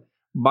scam.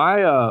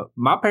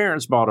 My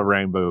parents bought a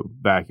rainbow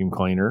vacuum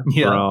cleaner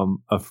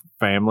from a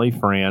family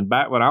friend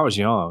back when I was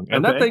young.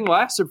 And that thing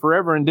lasted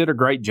forever and did a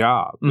great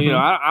job.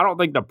 I don't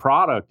think the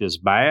product is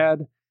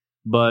bad,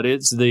 but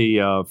it's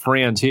the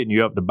friends hitting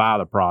you up to buy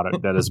the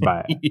product that is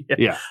bad.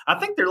 Yeah. I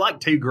think they're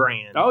like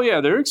 $2,000. Oh, yeah.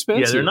 They're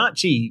expensive. Yeah, they're not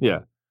cheap. Yeah.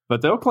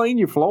 But they'll clean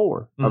your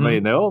floor. I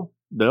mean, they'll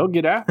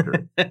get after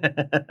it.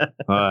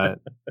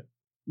 But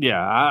yeah,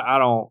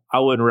 I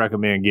wouldn't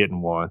recommend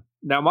getting one.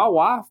 Now, my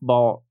wife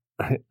bought,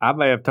 I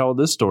may have told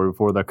this story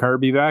before, the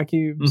Kirby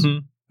vacuums.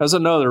 That's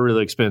another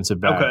really expensive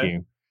vacuum. Okay.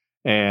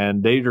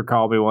 And Deidre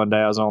called me one day.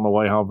 I was on the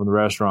way home from the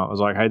restaurant. I was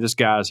like, hey, this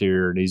guy's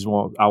here, and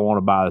I want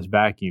to buy this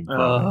vacuum from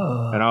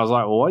him. And I was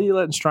like, well, what are you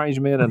letting strange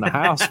men in the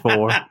house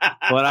for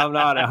when I'm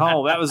not at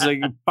home? That was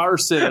the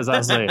first sentence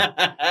I said.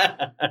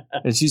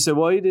 And she said,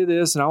 well, you did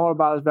this, and I want to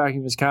buy this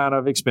vacuum. It's kind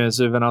of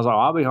expensive. And I was like,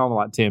 I'll be home in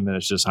like 10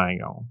 minutes. Just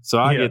hang on. So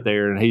I get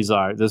there, and he's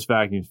like, this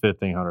vacuum's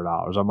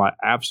 $1,500. I'm like,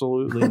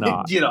 absolutely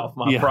not. Get off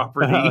my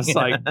property. I was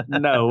like,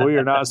 no, we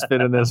are not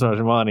spending this much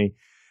money.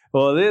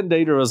 Well, then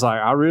Deidre was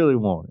like, I really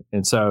want it.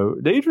 And so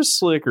Deidre's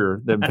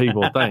slicker than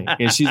people think.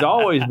 And she's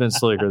always been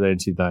slicker than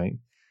she thinks.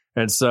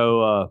 And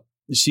so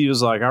she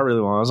was like, I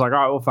really want it. I was like, all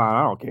right, well, fine.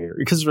 I don't care.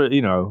 Because, I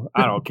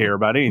don't care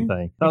about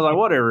anything. I was like,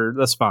 whatever,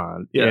 that's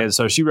fine. Yeah. And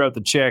so she wrote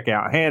the check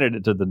out, handed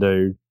it to the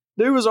dude.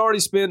 Dude was already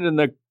spending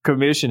the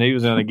commission he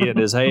was going to get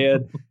in his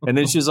head. And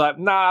then she's like,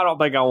 nah, I don't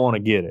think I want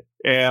to get it.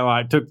 And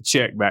I took the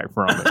check back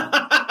from it.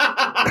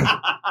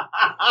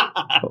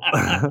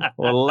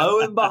 Well, lo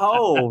and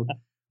behold,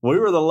 we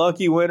were the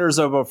lucky winners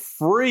of a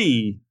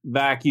free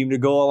vacuum to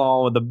go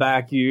along with the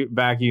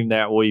vacuum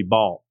that we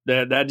bought.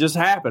 That just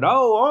happened.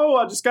 Oh,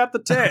 I just got the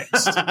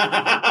text.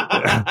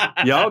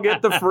 Y'all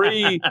get the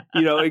free,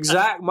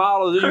 exact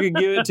model that you can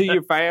give it to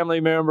your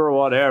family member or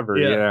whatever,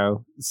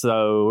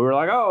 So we were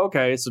like, oh,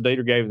 okay. So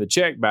Deidre gave the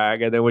check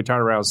back, and then we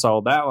turned around and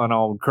sold that one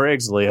on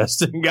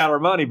Craigslist and got our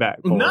money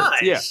back for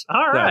nice. it. Yeah.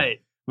 All right.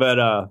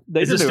 But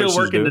is it still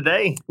working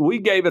today? We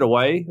gave it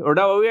away. Or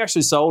no, we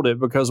actually sold it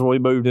because when we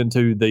moved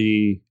into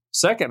the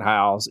second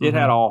house, it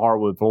had all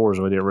hardwood floors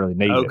and we didn't really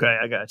need it. Okay,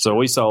 I got you. So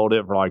we sold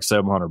it for like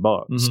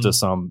 $700 to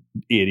some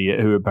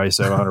idiot who would pay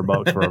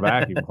 $700 for a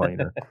vacuum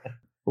cleaner.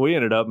 We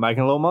ended up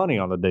making a little money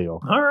on the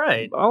deal. All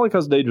right. Only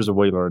because Deidre's a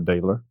wheeler and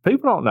dealer.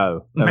 People don't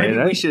know. Maybe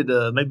we should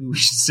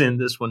send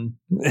this one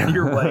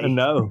your way.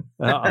 No.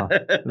 No.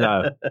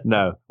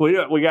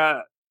 We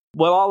got...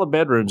 Well, all the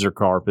bedrooms are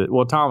carpet.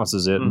 Well, Thomas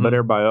is it, but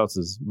everybody else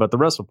is. But the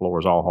rest of the floor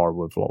is all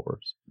hardwood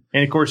floors.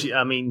 And, of course, you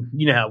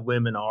know how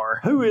women are.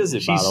 Who is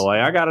it, by the way?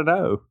 I got to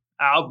know.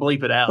 I'll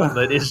bleep it out,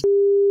 but it's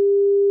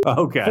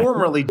okay.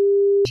 Formerly,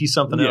 she's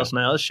something else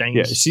now. It's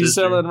Shane's sister. She's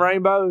selling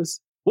rainbows?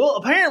 Well,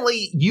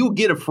 apparently, you'll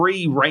get a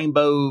free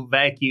rainbow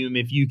vacuum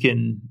if you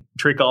can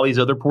trick all these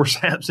other poor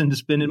saps into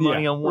spending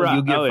money on one. Right.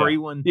 You'll get a free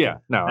one. Yeah,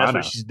 no, that's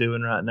what she's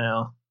doing right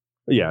now.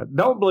 Yeah,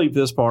 don't bleep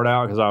this part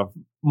out because I've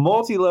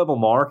multi-level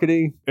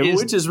marketing,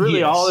 which is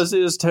really all this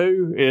is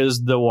too,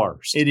 is the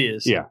worst. It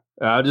is. Yeah.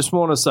 I just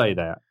want to say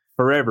that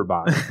for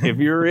everybody. If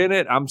you're in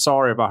it, I'm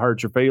sorry if I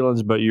hurt your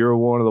feelings, but you're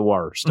one of the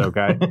worst,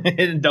 okay?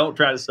 And don't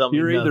try to sell me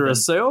You're either nothing. a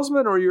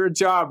salesman or you're a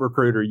job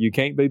recruiter. You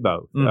can't be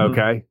both, Mhm.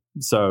 okay?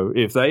 So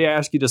if they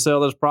ask you to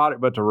sell this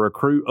product, but to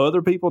recruit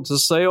other people to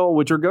sell,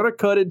 which are going to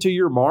cut into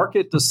your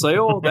market to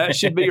sell, that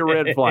should be a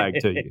red flag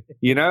to you.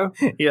 You know?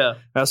 Yeah.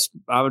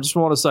 I just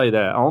want to say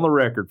that on the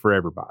record for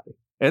everybody.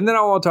 And then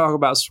I want to talk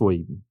about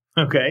Sweden.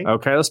 Okay.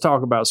 Okay, let's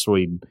talk about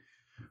Sweden.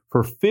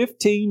 For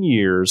 15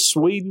 years,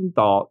 Sweden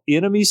thought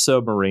enemy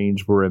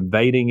submarines were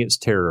invading its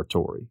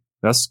territory.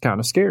 That's kind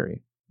of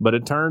scary. But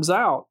it turns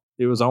out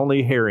it was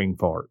only herring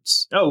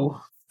farts.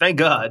 Oh, thank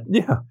God.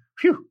 Yeah.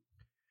 Phew.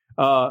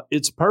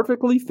 It's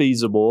perfectly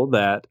feasible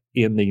that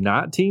in the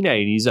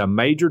 1980s, a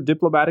major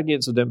diplomatic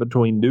incident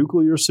between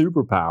nuclear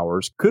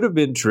superpowers could have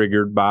been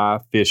triggered by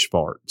fish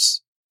farts.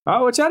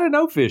 Oh, which I didn't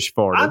know fish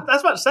farted. I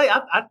was about to say,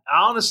 I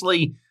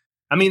honestly,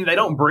 I mean, they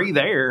don't breathe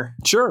air.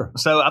 Sure.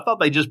 So I thought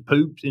they just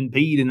pooped and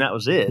peed and that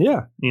was it.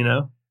 Yeah. You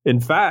know? In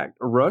fact,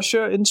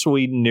 Russia and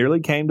Sweden nearly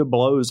came to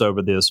blows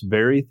over this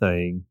very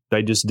thing.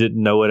 They just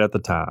didn't know it at the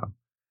time.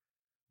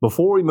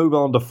 Before we move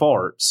on to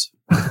farts,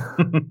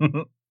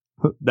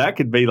 that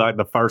could be like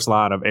the first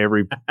line of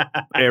every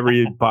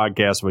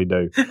podcast we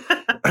do.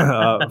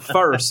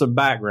 First, some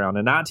background.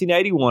 In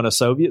 1981, a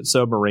Soviet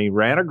submarine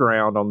ran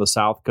aground on the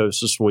south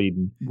coast of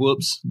Sweden.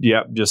 Whoops.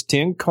 Yep, just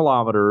 10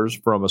 kilometers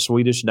from a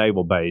Swedish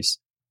naval base.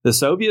 The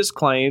Soviets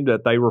claimed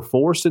that they were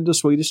forced into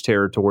Swedish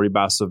territory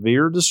by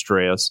severe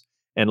distress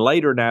and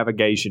later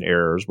navigation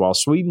errors, while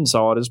Sweden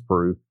saw it as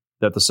proof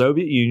that the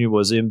Soviet Union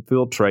was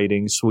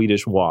infiltrating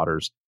Swedish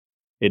waters.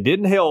 It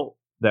didn't help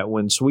that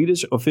when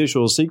Swedish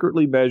officials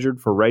secretly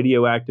measured for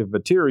radioactive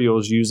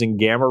materials using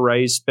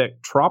gamma-ray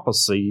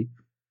spectroscopy,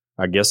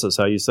 I guess that's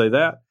how you say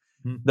that,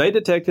 they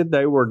detected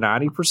they were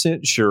 90%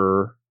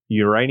 sure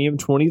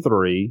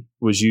uranium-23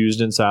 was used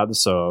inside the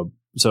sub,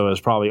 so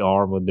it's probably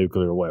armed with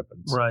nuclear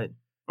weapons. Right.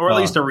 Or at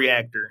least a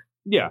reactor.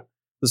 Yeah.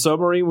 The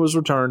submarine was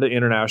returned to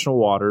international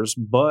waters,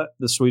 but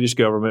the Swedish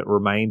government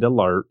remained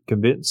alert,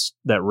 convinced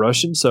that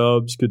Russian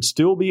subs could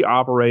still be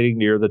operating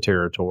near the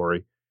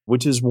territory,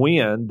 which is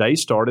when they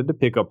started to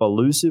pick up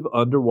elusive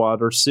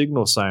underwater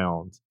signal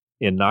sounds.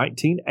 In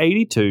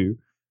 1982,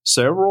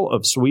 several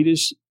of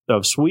Sweden's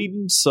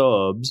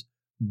subs,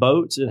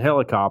 boats, and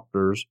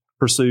helicopters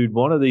pursued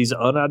one of these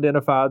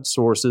unidentified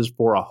sources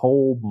for a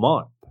whole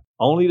month,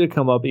 only to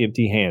come up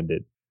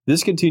empty-handed.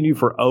 This continued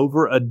for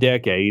over a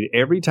decade.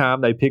 Every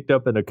time they picked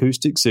up an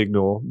acoustic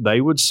signal,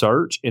 they would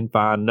search and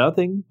find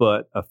nothing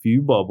but a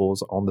few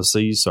bubbles on the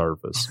sea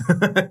surface.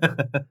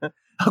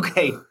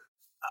 Okay.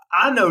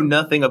 I know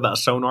nothing about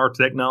sonar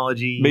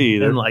technology. Me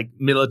either. And like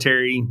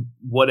military,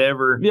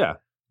 whatever. Yeah.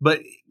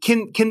 But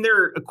can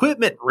their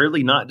equipment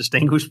really not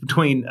distinguish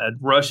between a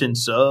Russian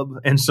sub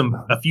and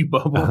a few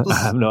bubbles I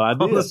have no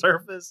idea. on the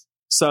surface?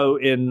 So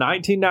in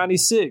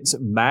 1996,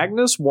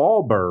 Magnus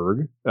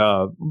Wahlberg,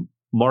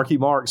 Marky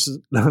Mark's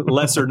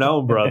lesser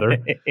known brother,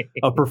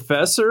 a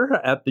professor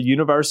at the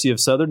University of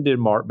Southern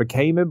Denmark,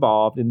 became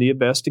involved in the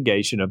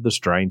investigation of the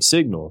strange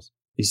signals.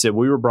 He said,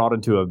 we were brought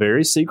into a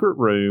very secret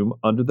room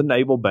under the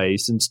naval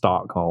base in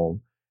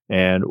Stockholm,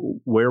 and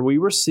where we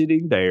were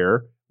sitting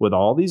there with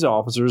all these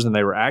officers, and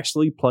they were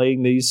actually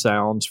playing these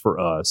sounds for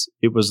us.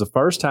 It was the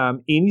first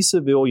time any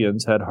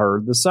civilians had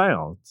heard the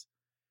sounds.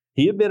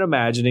 He had been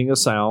imagining a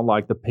sound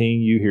like the ping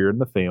you hear in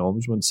the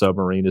films when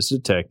submarine is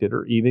detected,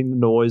 or even the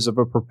noise of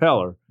a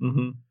propeller.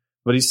 Mm-hmm.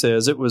 But he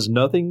says it was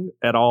nothing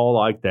at all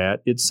like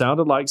that. It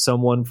sounded like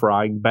someone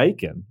frying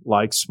bacon,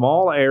 like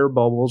small air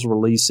bubbles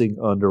releasing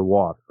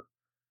underwater.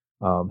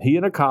 He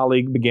and a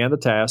colleague began the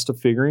task of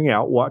figuring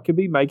out what could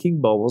be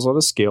making bubbles on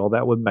a scale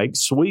that would make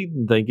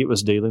Sweden think it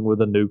was dealing with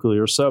a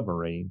nuclear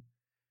submarine.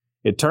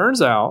 It turns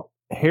out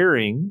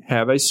herring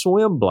have a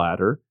swim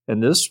bladder,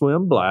 and this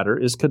swim bladder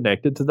is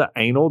connected to the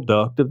anal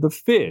duct of the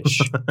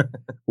fish,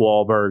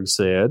 Wahlberg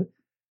said.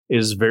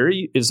 Is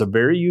a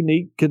very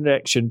unique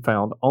connection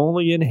found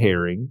only in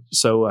herring.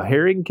 So a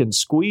herring can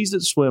squeeze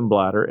its swim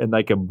bladder, and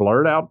they can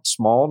blurt out a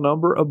small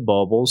number of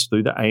bubbles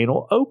through the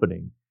anal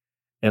opening.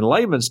 In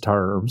layman's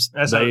terms,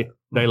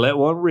 they let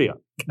one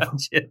rip.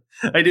 Gotcha.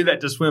 They do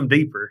that to swim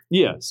deeper.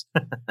 Yes.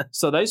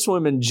 So they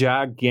swim in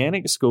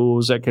gigantic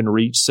schools that can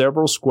reach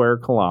several square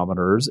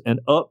kilometers and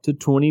up to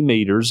 20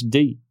 meters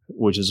deep,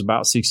 which is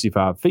about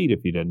 65 feet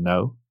if you didn't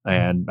know.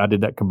 And I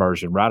did that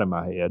conversion right in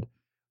my head.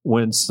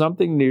 When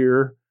something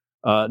near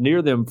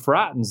them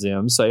frightens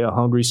them, say a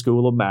hungry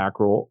school of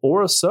mackerel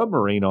or a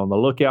submarine on the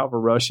lookout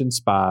for Russian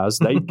spies,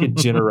 they can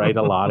generate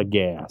a lot of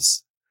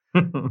gas.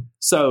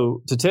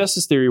 So to test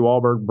his theory,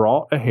 Wahlberg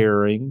brought a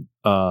herring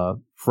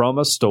from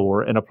a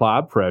store and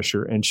applied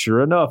pressure, and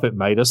sure enough, it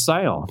made a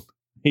sound.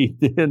 He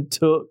then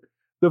took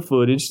the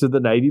footage to the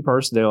Navy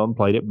personnel and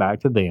played it back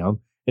to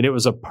them, and it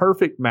was a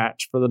perfect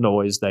match for the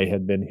noise they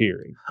had been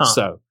hearing. Huh.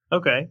 So,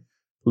 okay.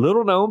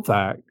 Little known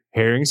fact,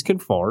 herrings can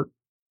fart,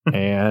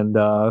 and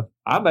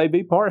I may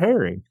be part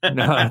herring.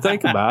 Now I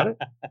think about it.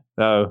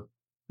 So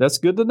that's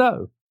good to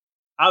know.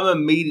 I'm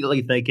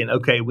immediately thinking,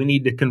 okay, we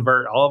need to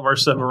convert all of our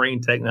submarine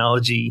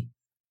technology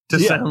to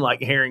sound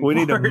like herring. We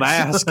need to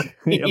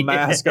farts.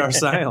 mask our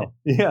sound.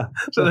 Yeah.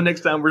 So the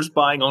next time we're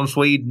spying on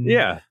Sweden,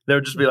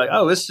 they'll just be like,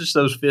 "Oh, it's just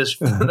those fish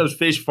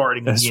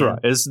farting." That's again. right.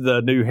 It's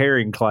the new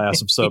herring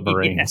class of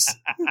submarines.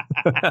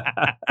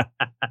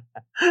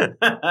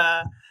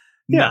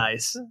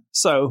 Nice.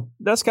 So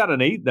that's kind of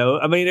neat, though.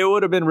 I mean, it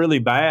would have been really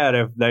bad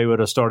if they would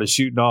have started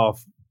shooting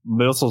off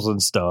missiles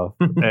and stuff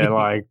and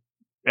like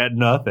at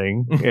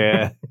nothing.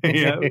 Yeah.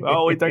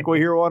 Oh, we think we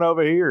hear one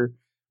over here,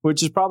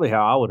 which is probably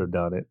how I would have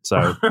done it.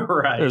 So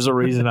there's a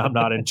reason I'm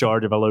not in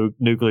charge of a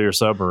nuclear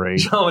submarine.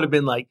 I would have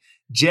been like,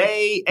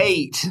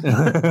 J8.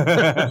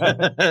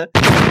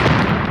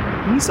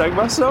 You sank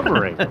my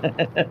submarine.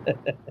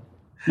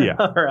 Yeah.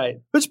 All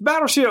right. Which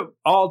Battleship,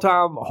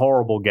 all-time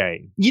horrible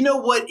game. You know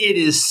what? It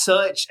is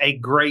such a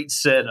great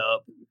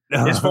setup.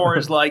 As far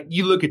as like,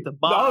 you look at the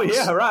box. Oh,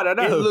 yeah, right. I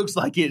know. It looks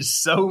like it's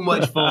so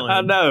much fun. I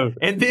know.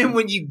 And then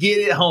when you get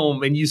it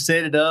home and you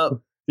set it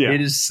up,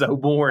 it is so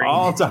boring.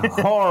 All-time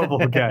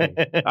horrible game.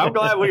 I'm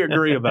glad we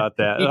agree about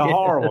that. A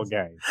horrible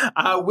game.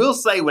 I will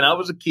say, when I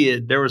was a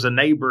kid, there was a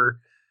neighbor.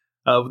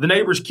 The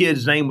neighbor's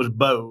kid's name was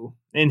Bo,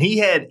 and he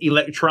had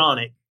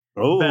electronic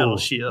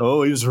Battleship.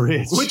 Oh, he was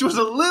rich. Which was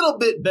a little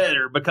bit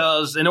better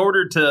because in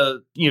order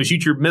to,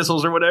 shoot your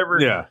missiles or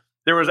whatever,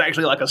 there was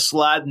actually like a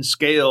sliding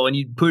scale and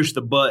you'd push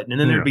the button and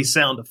then there'd be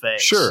sound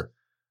effects. Sure.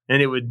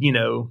 And it would,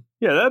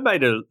 Yeah,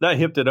 that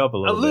hipped it up a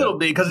little bit. A little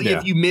bit, because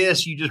if you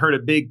miss, you just heard a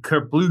big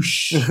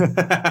kerploosh.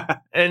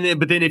 But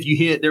then if you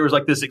hit, there was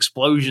like this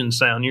explosion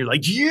sound. You're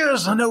like,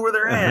 yes, I know where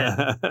they're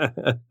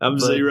at. I'm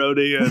zeroed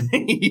in.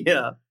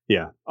 Yeah.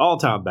 Yeah.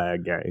 All-time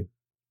bad game.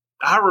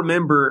 I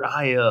remember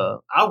I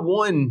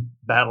won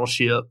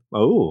Battleship.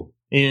 Oh.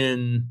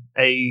 In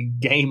a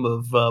game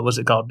of, was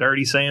it called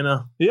Dirty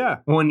Santa? Yeah.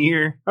 One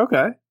year.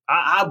 Okay.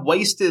 I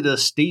wasted a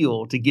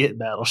steal to get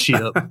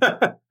Battleship.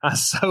 I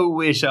so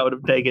wish I would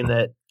have taken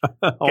that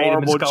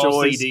horrible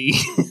choice. CD.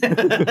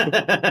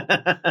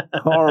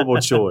 Horrible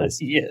choice.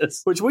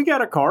 Yes. Which we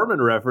got a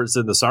Carmen reference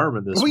in the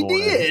sermon this morning.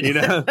 We did.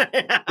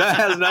 That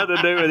has nothing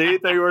to do with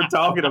anything we're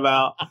talking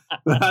about.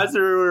 That's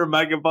where we were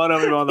making fun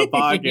of him on the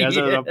podcast. Yes.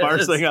 That was the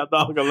first thing I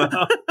thought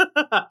about.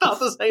 I thought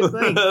the same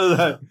thing.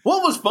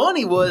 What was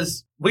funny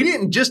was we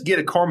didn't just get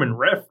a Carmen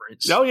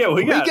reference. Oh, yeah.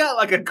 We got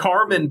like a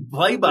Carmen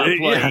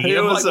play-by-play.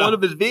 It was like one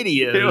of his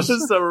videos. It was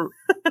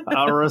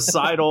a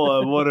recital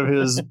of one of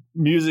his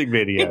music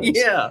videos.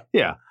 Yeah.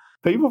 Yeah.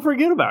 People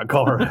forget about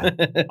Carmen.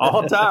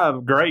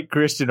 All-time great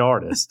Christian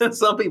artist.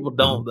 Some people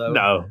don't,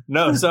 though.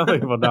 No, some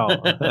people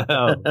don't.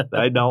 No,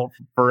 they don't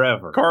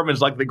forever.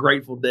 Carmen's like the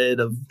Grateful Dead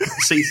of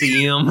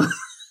CCM.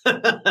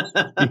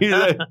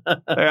 They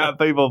got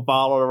people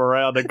following him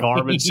around at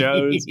Carmen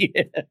shows.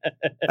 Yeah.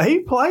 He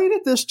played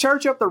at this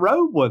church up the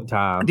road one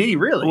time. Did he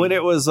really? When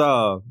it was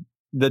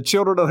the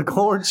Children of the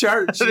Corn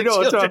Church. You know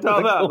what I'm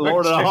talking about?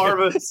 Lord of the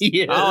Harvest.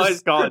 Yes. I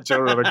always call it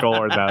Children of the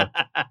Corn,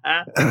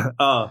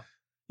 though.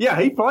 Yeah,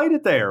 he played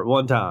it there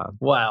one time.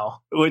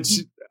 Wow.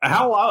 Which,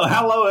 how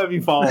low have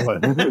you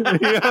fallen?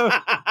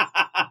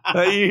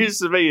 He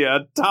used to be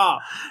a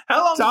top.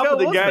 How long top ago of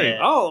the was game. That?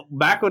 Oh,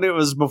 back when it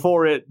was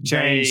before it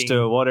changed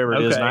to whatever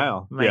it is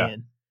now.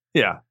 Man.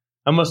 Yeah.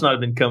 I must not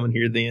have been coming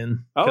here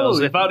then.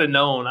 Because if I'd have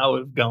known, I would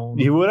have gone.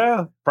 You would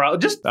have? Probably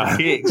just for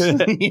kicks.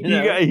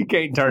 You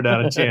can't turn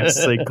down a chance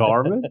to see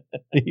Carmen.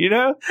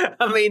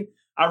 I mean,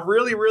 I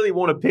really, really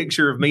want a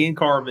picture of me and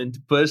Carmen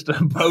to post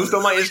on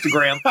my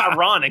Instagram,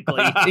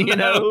 ironically,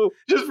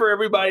 just for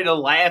everybody to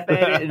laugh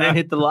at it and then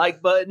hit the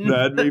like button.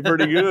 That'd be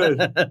pretty good.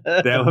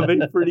 That would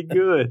be pretty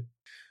good.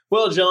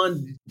 Well,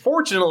 John,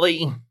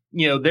 fortunately,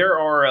 there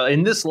are,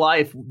 in this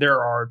life,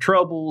 there are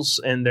troubles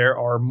and there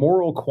are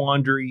moral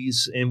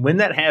quandaries. And when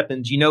that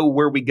happens,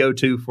 where we go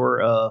to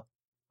for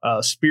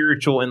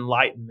spiritual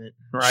enlightenment,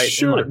 right?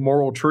 Sure. And like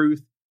moral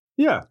truth.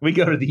 Yeah. We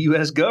go to the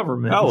U.S.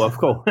 government. Oh, of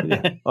course.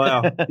 Yeah.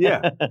 Well,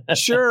 yeah.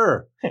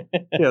 Sure.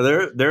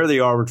 Yeah, they're the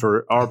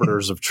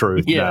arbiters of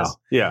truth now.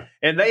 Yeah.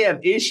 And they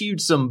have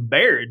issued some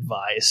bear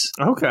advice.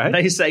 Okay.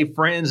 They say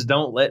friends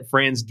don't let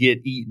friends get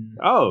eaten.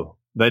 Oh,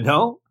 they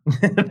don't?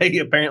 They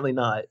apparently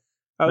not.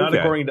 Okay. Not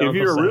according to if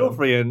you're a real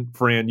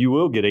friend, you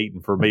will get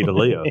eaten for me to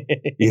live.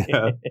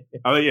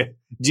 I mean,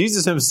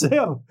 Jesus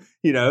himself,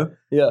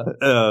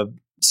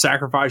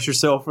 sacrifice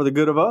yourself for the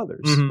good of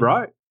others,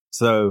 right?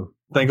 So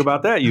think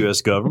about that,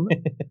 U.S.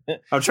 government.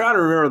 I'm trying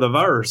to remember the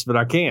verse, but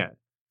I can't.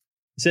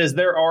 It says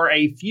there are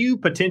a few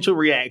potential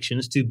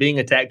reactions to being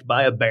attacked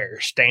by a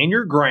bear. Stand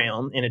your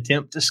ground and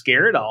attempt to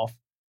scare it off.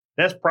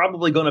 That's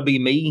probably going to be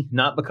me,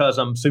 not because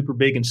I'm super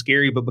big and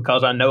scary, but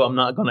because I know I'm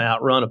not going to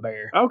outrun a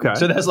bear. Okay.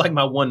 So that's like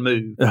my one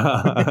move.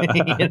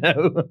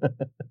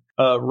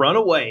 Run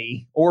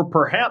away or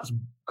perhaps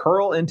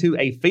curl into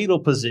a fetal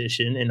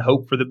position and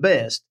hope for the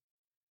best.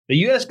 The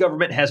U.S.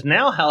 government has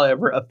now,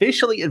 however,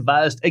 officially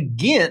advised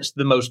against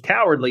the most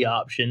cowardly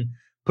option,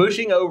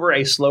 pushing over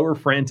a slower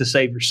friend to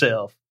save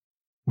yourself.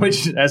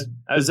 Which, as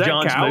is that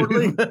John's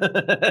cowardly? Move.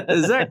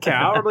 Is that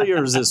cowardly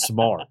or is it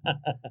smart?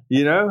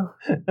 Yeah.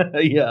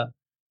 The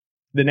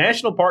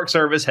National Park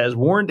Service has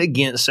warned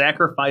against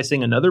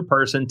sacrificing another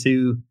person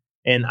to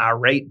an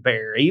irate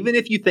bear, even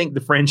if you think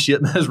the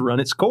friendship has run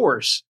its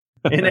course,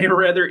 in a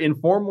rather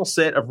informal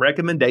set of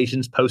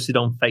recommendations posted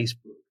on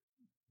Facebook.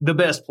 The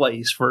best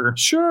place for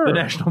the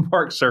National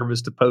Park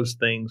Service to post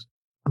things.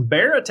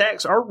 Bear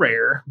attacks are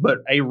rare, but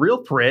a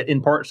real threat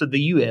in parts of the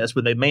U.S.,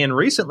 with a man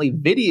recently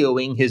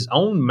videoing his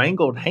own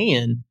mangled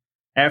hand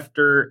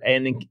after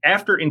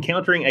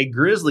encountering a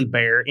grizzly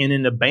bear in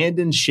an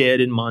abandoned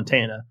shed in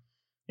Montana.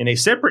 In a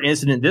separate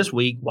incident this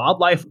week,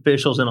 wildlife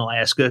officials in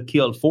Alaska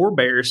killed 4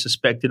 bears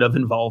suspected of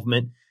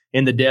involvement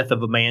in the death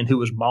of a man who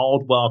was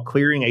mauled while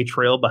clearing a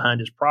trail behind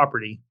his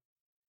property.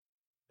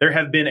 There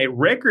have been a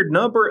record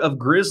number of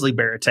grizzly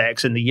bear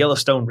attacks in the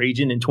Yellowstone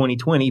region in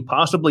 2020,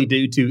 possibly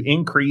due to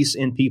increase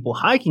in people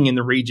hiking in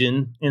the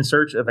region in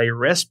search of a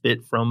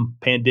respite from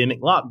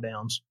pandemic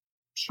lockdowns.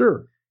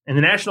 Sure. In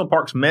the National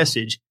Park's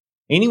message,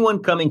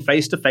 anyone coming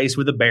face-to-face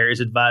with a bear is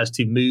advised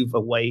to move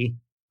away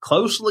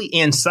closely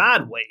and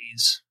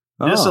sideways.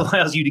 This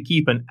allows you to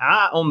keep an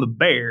eye on the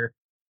bear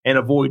and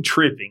avoid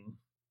tripping.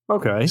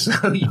 Okay.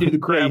 So you do the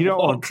crab you don't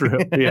want to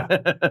trip. Yeah.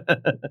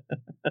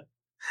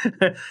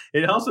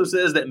 It also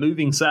says that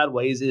moving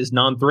sideways is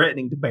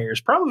non-threatening to bears,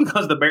 probably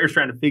because the bear's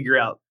trying to figure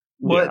out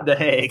what the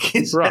heck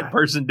is that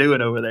person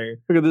doing over there.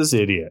 Look at this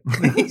idiot.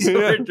 He's over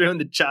there doing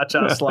the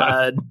cha-cha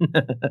slide.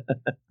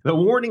 The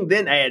warning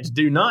then adds,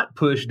 do not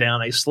push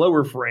down a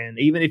slower friend,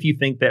 even if you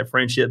think that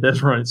friendship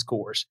has run its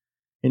course.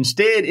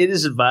 Instead, it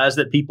is advised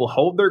that people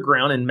hold their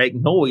ground and make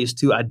noise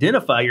to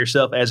identify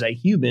yourself as a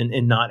human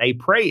and not a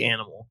prey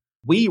animal.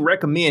 We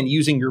recommend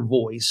using your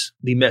voice,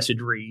 the message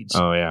reads.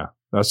 Oh, yeah.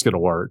 That's going to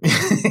work.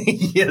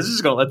 Yeah, this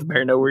is going to let the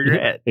bear know where you're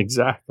at.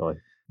 Exactly.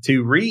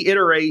 To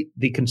reiterate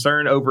the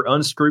concern over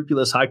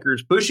unscrupulous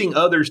hikers pushing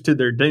others to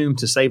their doom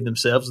to save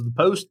themselves, the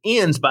post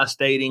ends by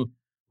stating,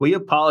 we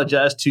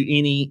apologize to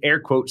any, air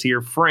quotes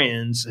here,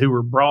 friends who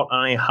were brought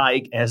on a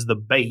hike as the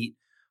bait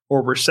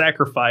or were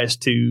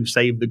sacrificed to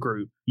save the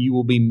group. You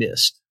will be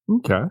missed.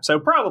 Okay. So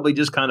probably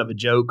just kind of a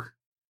joke.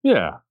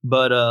 Yeah.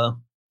 But I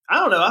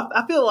don't know.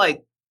 I feel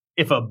like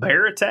if a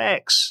bear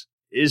attacks,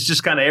 it's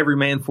just kind of every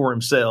man for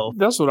himself.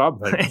 That's what I'm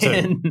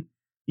thinking.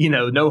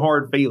 And, no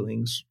hard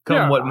feelings,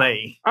 come what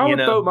may. I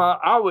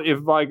would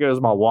if like it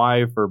was my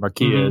wife or my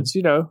kids,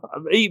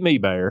 eat me,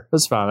 bear.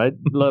 That's fine. I'd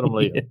let them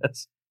live.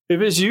 Yes. If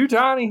it's you,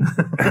 Tiny,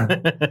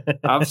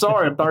 I'm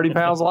sorry. I'm 30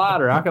 pounds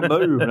lighter. I can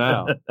move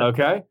now.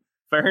 Okay.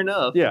 Fair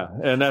enough. Yeah,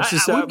 and that's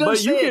just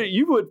but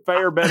you would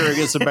fare better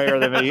against a bear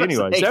than me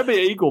anyway. That'd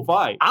be an equal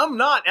fight. I'm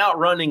not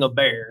outrunning a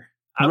bear.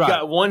 I've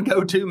got one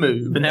go-to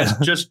move, and that's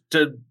just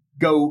to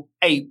go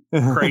ape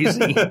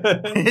crazy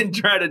and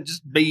try to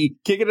just be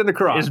kick it in the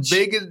crotch, as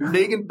big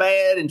and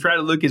bad, and try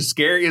to look as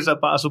scary as I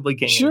possibly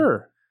can.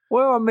 Sure.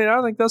 Well, I mean,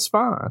 I think that's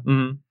fine.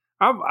 Mm-hmm.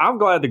 I'm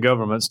glad the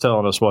government's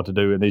telling us what to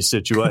do in these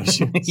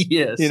situations.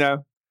 Yes.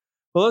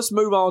 Well, let's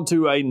move on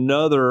to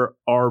another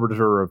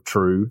arbiter of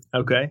truth.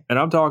 Okay. And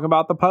I'm talking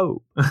about the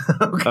Pope.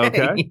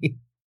 Okay.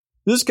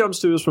 This comes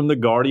to us from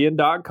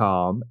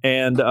theguardian.com,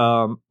 and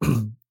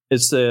it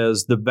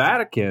says the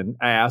Vatican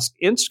asked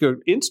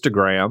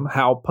Instagram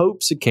how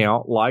Pope's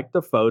account liked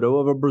the photo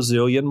of a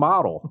Brazilian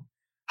model.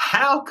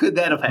 How could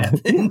that have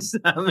happened?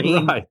 I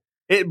mean,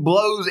 it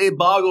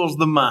boggles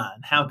the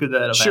mind. How could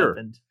that have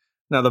happened?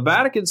 Now, the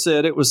Vatican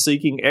said it was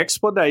seeking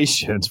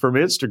explanations from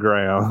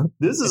Instagram.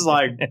 This is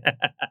like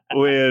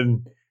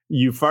when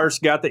you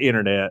first got the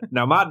internet.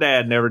 Now, my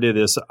dad never did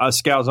this.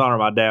 Scout's honor,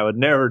 my dad would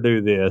never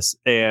do this.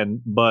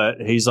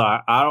 But he's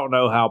like, I don't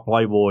know how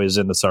Playboy is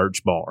in the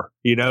search bar.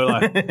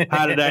 Like,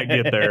 how did that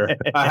get there?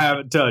 I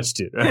haven't touched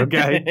it.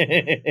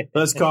 Okay.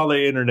 Let's call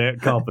the internet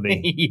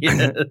company.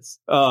 Yes.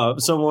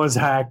 Someone's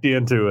hacked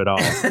into it all.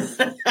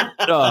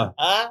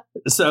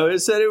 So it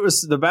said it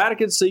was the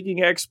Vatican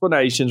seeking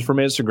explanations from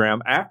Instagram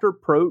after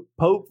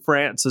Pope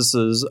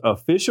Francis's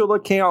official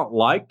account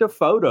liked a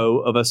photo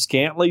of a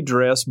scantily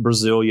dressed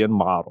Brazilian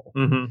model.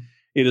 Mm-hmm.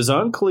 It is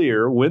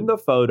unclear when the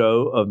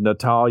photo of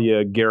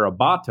Natalia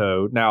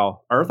Garabato,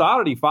 now Earth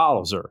Oddity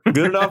follows her.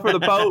 Good enough for the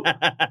Pope,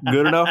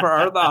 good enough for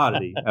Earth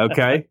Oddity.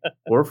 Okay,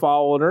 we're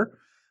following her.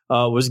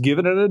 Was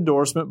given an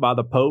endorsement by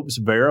the Pope's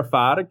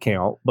verified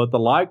account, but the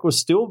like was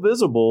still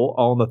visible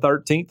on the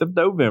 13th of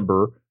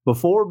November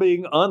before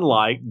being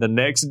unliked the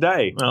next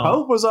day. Oh.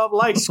 Pope was up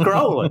late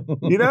scrolling.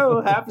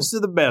 It happens to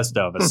the best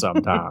of us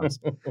sometimes.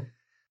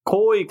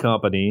 Koi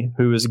Company,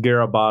 who is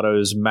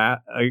Garabato's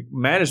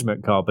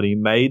management company,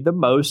 made the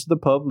most of the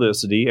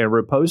publicity and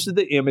reposted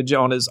the image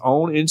on its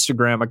own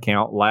Instagram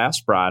account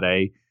last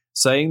Friday,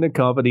 saying the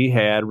company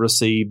had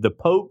received the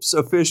Pope's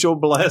official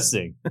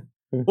blessing.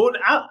 Well,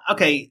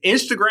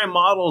 Instagram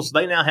models,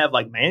 they now have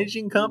like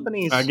managing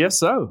companies? I guess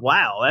so.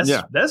 Wow,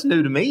 that's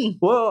new to me.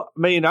 Well, I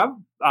mean,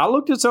 I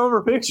looked at some of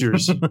her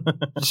pictures.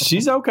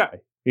 She's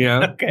okay.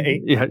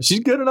 Okay. Yeah,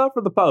 she's good enough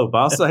for the Pope.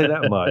 I'll say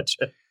that much.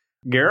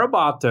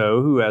 Garabato,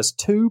 who has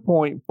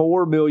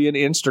 2.4 million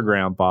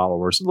Instagram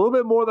followers, a little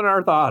bit more than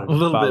Earth Oddity,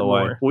 by the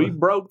way. We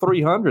broke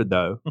 300,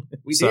 though.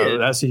 We did.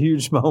 That's a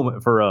huge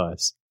moment for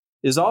us.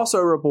 Is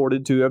also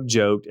reported to have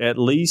joked, at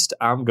least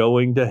I'm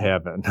going to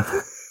heaven.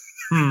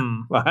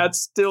 Well, that's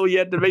still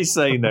yet to be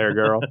seen there,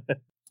 girl.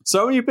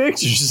 So many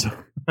pictures.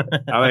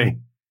 I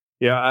mean,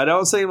 yeah, I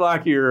don't seem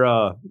like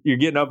you're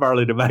getting up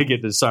early to make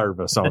it to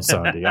service on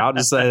Sunday. I'll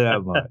just say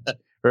that much.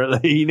 Or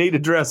you need to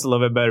dress a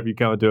little bit better if you're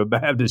coming to a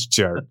Baptist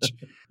church.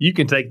 You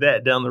can take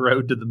that down the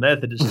road to the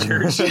Methodist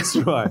church. That's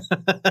right.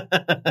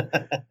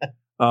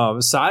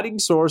 Citing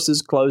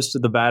sources close to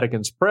the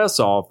Vatican's press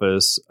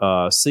office,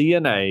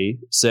 CNA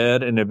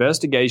said an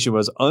investigation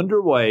was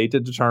underway to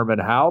determine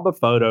how the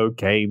photo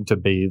came to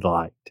be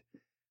liked.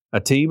 A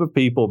team of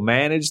people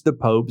managed the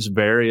Pope's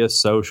various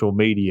social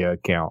media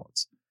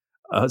accounts.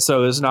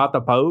 So it's not the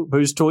Pope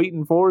who's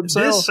tweeting for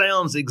himself? This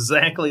sounds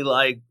exactly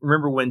like,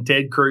 remember when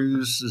Ted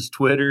Cruz's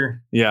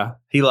Twitter? Yeah.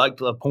 He liked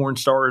a porn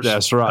star's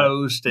That's right.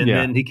 post, and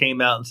then he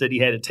came out and said he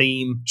had a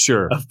team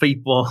of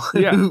people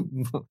who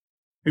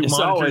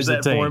monitors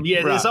that for him.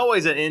 Yeah, It's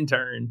always an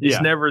intern.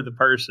 It's never the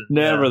person.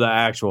 Never the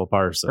actual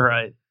person.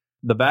 Right.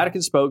 The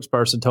Vatican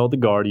spokesperson told The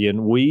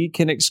Guardian, "We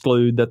can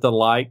exclude that the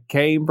like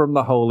came from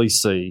the Holy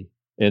See,"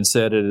 and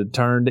said it had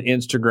turned to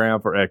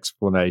Instagram for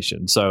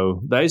explanation.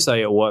 So they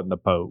say it wasn't the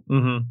Pope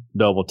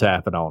double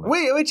tapping on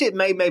it. Which it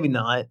may, maybe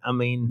not. I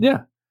mean,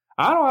 yeah,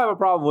 I don't have a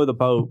problem with the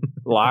Pope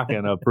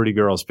liking a pretty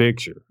girl's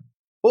picture.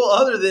 Well,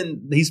 other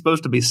than he's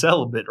supposed to be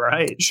celibate,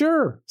 right?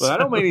 Sure. But I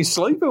don't mean he's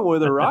sleeping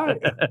with her,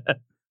 right?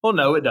 Well,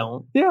 no, it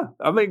don't. Yeah.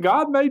 I mean,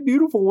 God made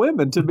beautiful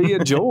women to be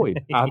enjoyed,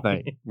 I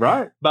think.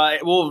 Right?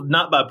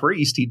 Not by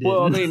priest, he didn't.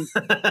 Well, I mean,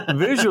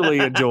 visually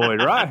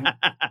enjoyed, right?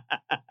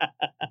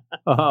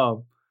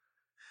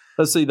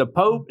 Let's see. The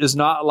Pope is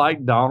not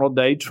like Donald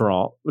J.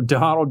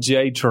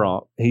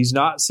 Trump. He's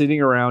not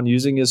sitting around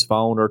using his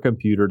phone or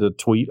computer to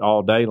tweet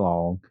all day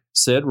long,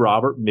 said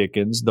Robert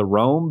Mickens, the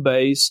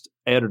Rome-based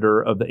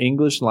editor of the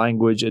English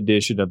language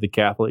edition of the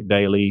Catholic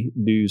Daily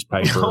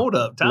newspaper. Hold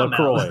up. Time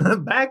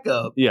out. Back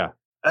up. Yeah.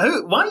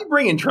 Why are you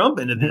bringing Trump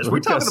into this? We're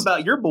talking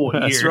about your boy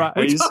here. That's right.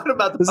 We're talking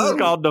about the This Pope.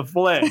 is called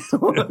deflect.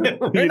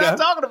 We're not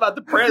talking about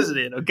the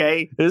president,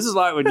 okay? This is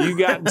like when you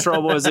got in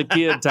trouble as a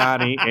kid,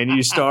 Tiny, and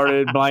you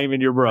started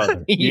blaming your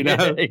brother. You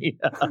know?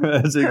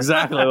 That's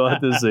exactly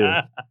what this is.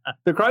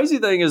 The crazy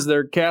thing is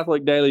their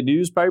Catholic daily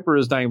newspaper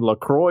is named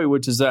LaCroix,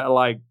 which is that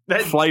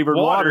flavored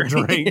water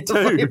drink, too.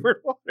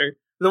 Flavored water.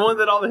 The one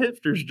that all the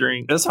hipsters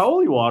drink. It's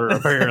holy water,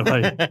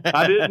 apparently.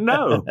 I didn't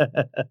know.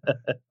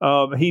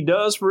 He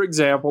does, for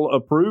example,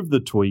 approve the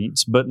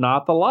tweets, but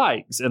not the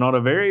likes. And on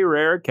a very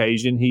rare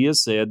occasion, he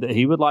has said that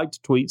he would like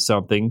to tweet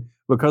something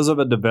because of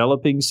a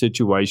developing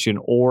situation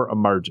or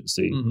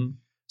emergency. Mm-hmm.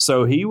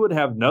 So he would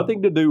have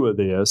nothing to do with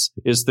this.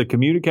 It's the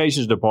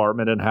communications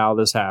department and how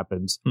this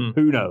happens.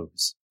 Who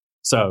knows?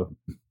 So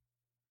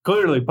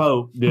clearly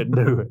Pope didn't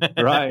do it,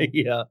 right?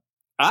 Yeah.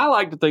 I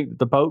like to think that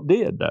the Pope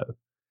did, though.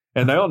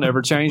 And they'll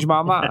never change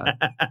my mind.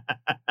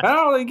 I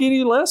don't think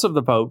any less of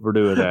the Pope for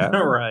doing that.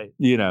 Right.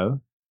 You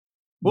know.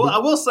 Well, I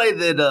will say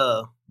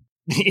that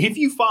if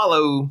you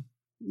follow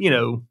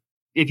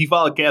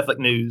Catholic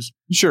news,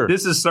 sure,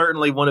 this is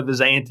certainly one of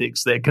his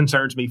antics that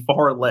concerns me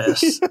far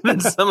less than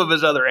some of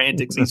his other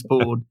antics he's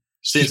pulled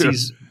since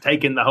he's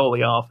taken the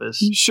holy office.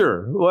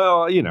 Sure.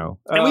 Well, you know.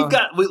 And we've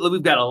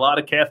got a lot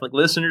of Catholic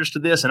listeners to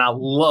this, and I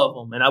love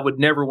them, and I would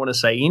never want to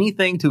say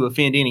anything to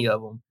offend any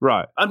of them.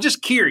 Right. I'm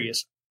just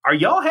curious. Are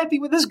y'all happy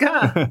with this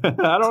guy?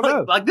 I don't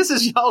know. Like, this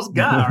is y'all's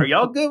guy. Are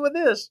y'all good with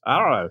this? I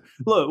don't know.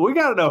 Look, we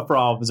got enough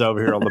problems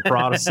over here on the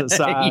Protestant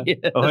side.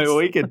 Yes. I mean,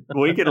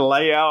 we can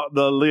lay out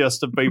the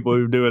list of people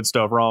who are doing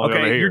stuff wrong over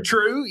here. You're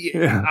true.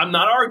 Yeah. I'm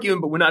not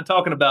arguing, but we're not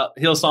talking about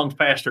Hillsong's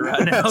pastor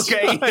right now,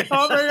 okay? Right.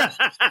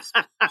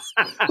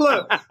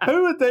 Look,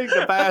 who would think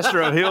the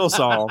pastor of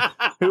Hillsong,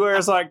 who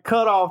wears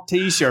cut off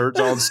T-shirts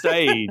on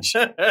stage,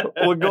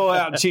 would go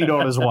out and cheat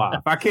on his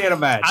wife? I can't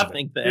imagine. I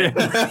think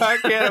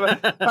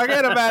that. I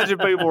can't imagine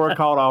people were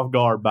caught off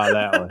guard by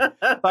that one.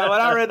 Like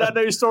when I read that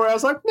news story, I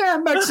was like, yeah,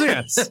 it makes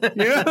sense.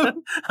 You know?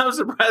 I'm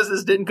surprised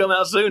this didn't come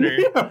out sooner.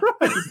 Yeah,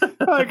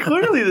 right.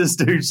 Clearly this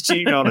dude's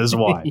cheating on his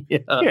wife.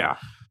 Yeah.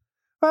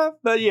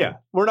 But yeah,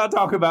 we're not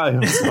talking about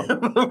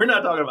Hillsong. We're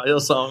not talking about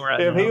Hillsong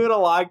right now. If he would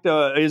have liked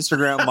an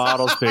Instagram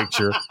model's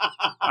picture,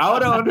 I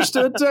would have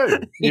understood too.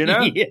 You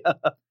know?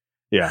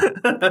 Yeah.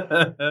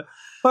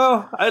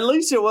 Well, at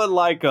least it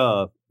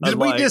wasn't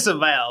we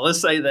disavow.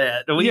 Let's say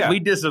that. We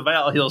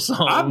disavow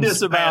Hillsong. I've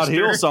disavowed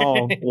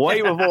Hillsong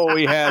way before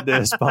we had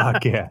this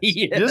podcast.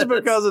 Yes. Just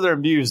because of their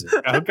music.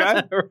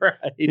 Okay?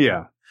 Right.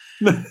 Yeah.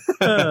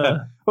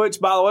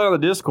 Which, by the way, on the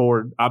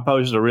Discord, I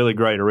posted a really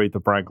great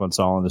Aretha Franklin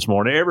song this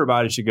morning.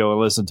 Everybody should go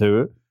and listen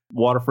to it.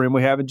 What a Friend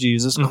We Have in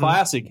Jesus. Mm-hmm.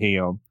 Classic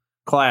hymn.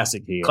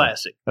 Classic.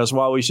 That's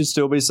why we should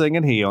still be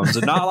singing hymns.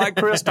 And not like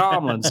Chris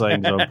Tomlin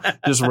sings them.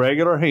 Just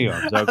regular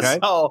hymns, okay? I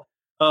saw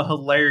a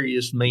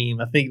hilarious meme.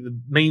 I think the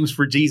Memes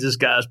for Jesus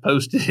guys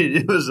posted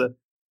it.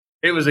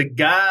 It was a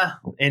guy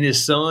and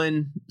his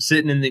son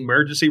sitting in the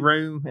emergency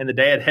room, and the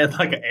dad had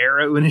an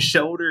arrow in his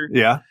shoulder.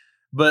 Yeah.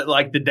 But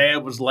the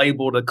dad was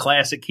labeled a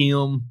classic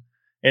hymn,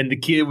 and the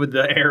kid with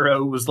the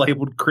arrow was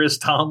labeled Chris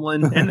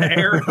Tomlin, and the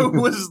arrow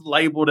was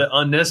labeled an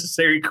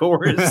unnecessary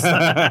chorus.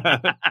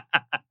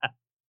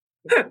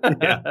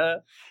 Yeah.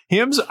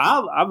 Hymns,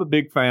 I'm a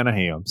big fan of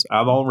hymns.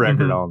 I'm on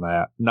record on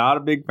that. Not a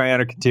big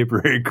fan of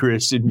contemporary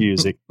Christian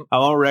music.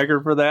 I'm on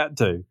record for that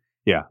too.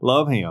 Yeah,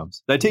 love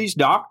hymns. They teach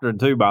doctrine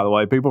too, by the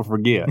way. People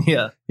forget.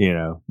 Yeah. You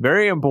know,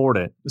 very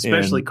important.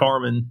 Especially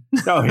Carmen.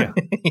 Oh, yeah.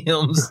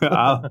 Hymns.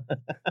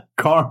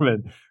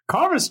 Carmen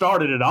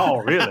started it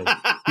all, really.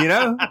 You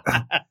know?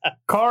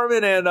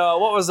 Carmen and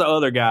what was the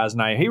other guy's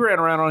name? He ran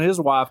around on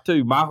his wife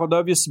too, Michael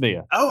W.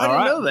 Smith. Oh, I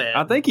didn't know that.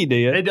 I think he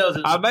did. It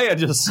doesn't. I may have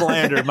just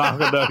slandered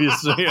Michael W.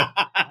 Smith.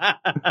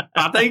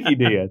 I think he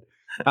did.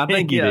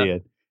 He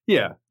did.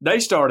 Yeah, they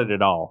started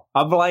it all.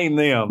 I blame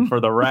them for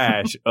the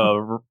rash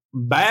of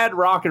bad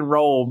rock and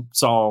roll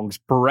songs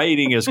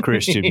parading as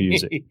Christian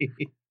music.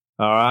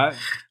 All right?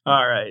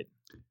 All right.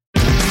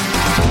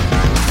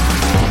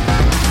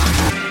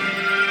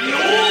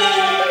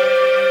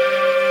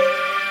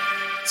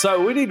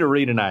 So we need to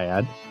read an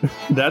ad.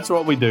 That's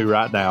what we do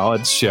right now.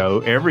 It's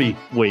show every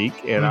week.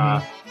 And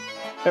I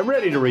am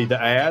ready to read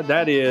the ad.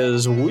 That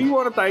is, we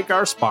want to thank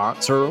our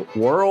sponsor,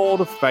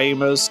 world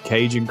famous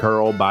Cajun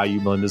Curl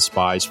Bayou Blended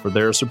Spice, for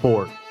their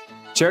support.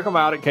 Check them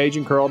out at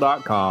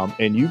CajunCurl.com,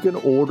 and you can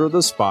order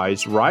the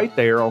spice right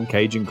there on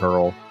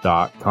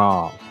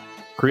CajunCurl.com.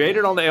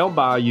 Created on the Elm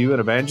Bayou in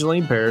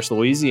Evangeline Parish,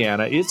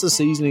 Louisiana, it's a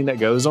seasoning that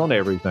goes on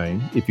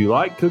everything. If you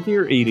like cooking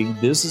or eating,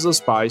 this is a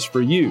spice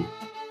for you.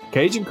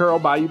 Cajun Curl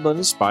Bayou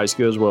Blended Spice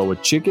goes well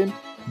with chicken,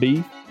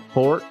 beef,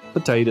 pork,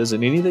 potatoes,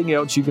 and anything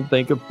else you can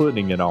think of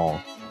putting it on.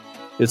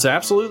 It's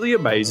absolutely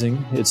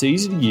amazing, it's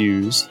easy to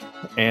use,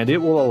 and it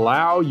will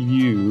allow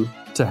you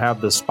to have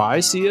the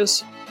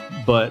spiciest,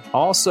 but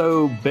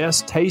also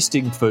best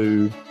tasting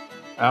food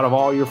out of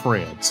all your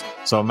friends.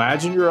 So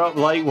imagine you're up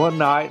late one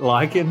night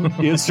liking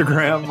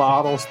Instagram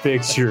models'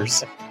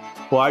 pictures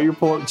while your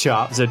pork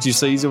chops that you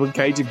season with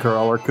Cajun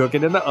Curl are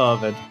cooking in the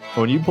oven.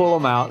 When you pull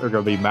them out, they're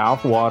going to be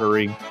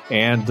mouth-watering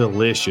and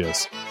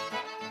delicious.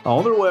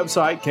 On their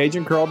website,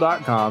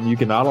 CajunCurl.com, you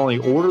can not only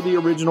order the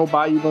original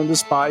Bayou Blended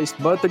Spice,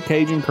 but the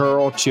Cajun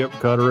Curl chip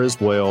cutter as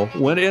well,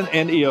 when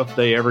and if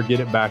they ever get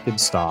it back in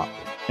stock.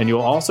 And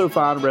you'll also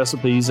find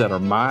recipes that are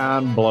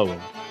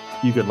mind-blowing.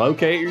 You can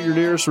locate your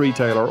nearest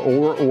retailer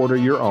or order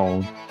your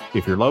own.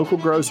 If your local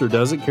grocer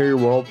doesn't carry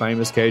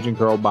world-famous Cajun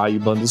Curl Bayou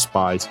Blended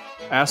Spice,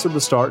 ask them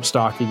to start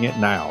stocking it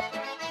now.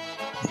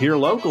 Here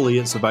locally,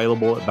 it's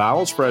available at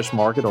Bowles Fresh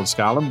Market on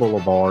Skyland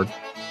Boulevard,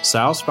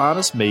 South's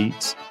Finest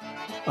Meats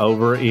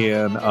over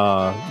in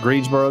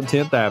Greensboro and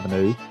 10th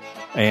Avenue,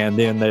 and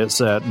then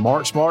it's at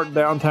Mark Smart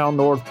downtown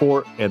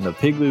Northport and the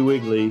Piggly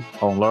Wiggly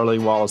on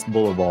Lurleen Wallace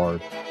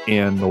Boulevard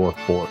in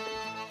Northport.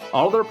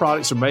 All of their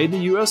products are made in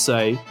the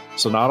USA,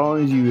 so not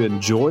only do you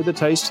enjoy the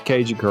taste of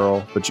Cajun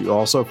Curl, but you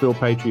also feel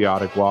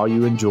patriotic while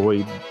you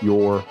enjoy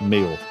your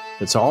meal.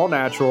 It's all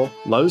natural,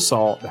 low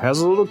salt, has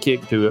a little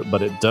kick to it,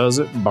 but it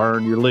doesn't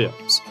burn your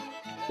lips.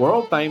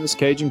 World famous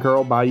Cajun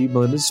Curl Bayou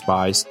Blended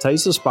Spice.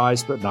 Taste the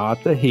spice, but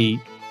not the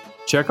heat.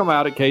 Check them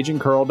out at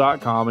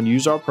CajunCurl.com and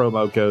use our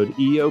promo code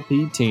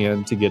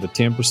EOP10 to get a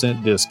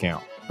 10%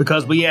 discount.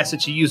 Because we ask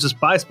that you use the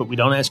spice, but we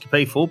don't ask you to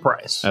pay full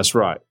price. That's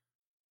right.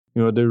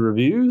 You want to do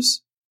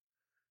reviews?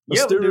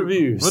 Let's do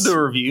reviews. We'll do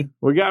a review.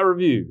 We got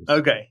reviews.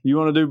 Okay. You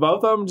want to do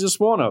both of them? Just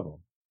one of them?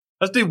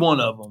 Let's do one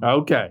of them.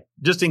 Okay.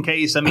 Just in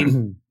case. I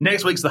mean,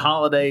 next week's the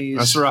holidays.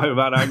 That's right. We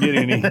might not get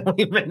any.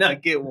 We may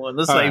not get one.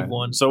 Let's All save right.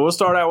 one. So we'll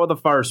start out with the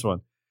first one.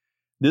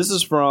 This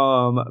is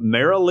from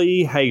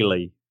Marilee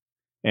Haley,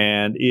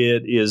 and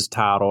it is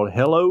titled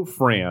 "Hello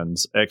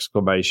Friends!" It's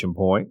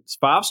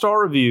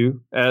 5-star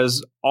review,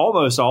 as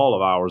almost all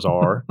of ours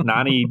are.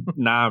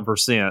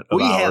 99%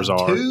 of ours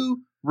are.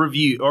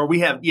 We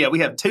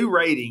have 2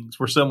 ratings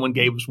where someone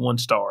gave us 1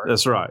 star.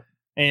 That's right.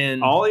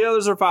 And all the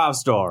others are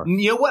 5-star.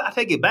 You know what? I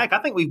take it back.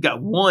 I think we've got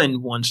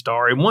 1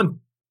 star and 1.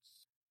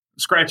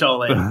 Scratch all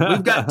that.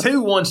 We've got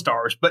 2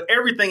 1-stars, but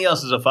everything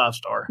else is a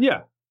 5-star.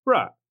 Yeah,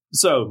 right.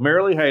 So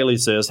Marilee Haley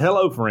says,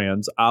 "Hello,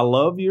 friends. I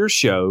love your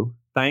show.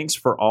 Thanks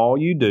for all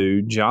you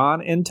do.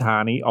 John and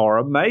Tiny are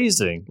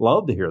amazing."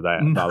 Love to hear that,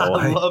 by the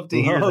way. I love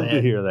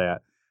to hear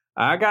that.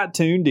 I got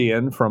tuned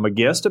in from a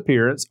guest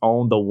appearance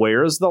on the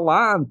Where's the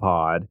Line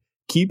pod.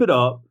 Keep it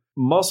up.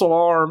 Muscle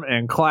arm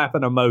and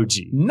clapping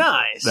emoji.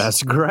 Nice.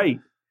 That's great.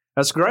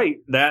 That's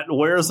great. That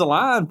Where's the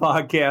Line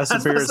podcast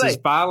appearance is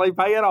finally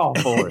paying off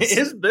for us.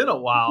 It's been a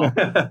while,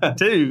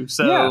 too.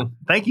 So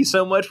Thank you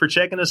so much for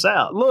checking us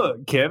out.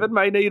 Look, Kevin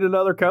may need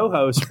another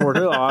co-host for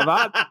too long. I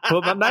might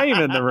put my name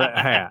in the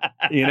hat,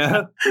 you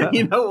know?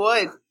 You know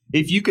what?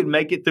 If you could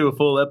make it through a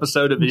full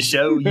episode of his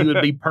show, you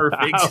would be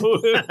perfect.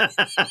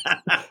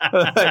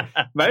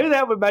 Maybe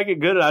that would make it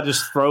good if I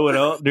just throw it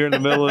up during the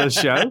middle of the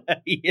show.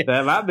 Yeah.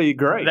 That might be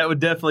great. That would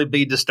definitely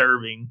be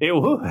disturbing. It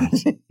would.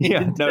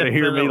 Yeah, to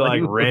hear me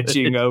like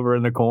retching over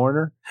in the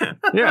corner.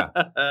 Yeah.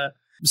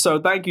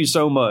 So thank you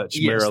so much,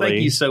 yes, Marilee.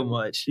 Thank you so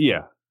much.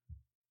 Yeah.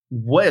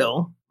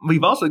 Well,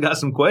 we've also got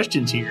some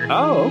questions here.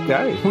 Oh,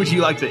 okay. Would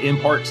you like to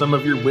impart some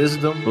of your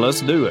wisdom?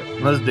 Let's do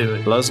it. Let's do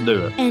it. Let's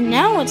do it. And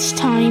now it's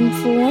time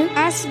for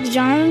Ask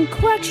John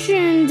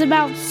questions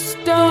about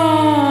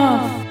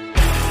stuff.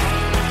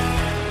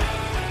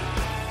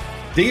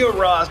 Dio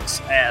Ross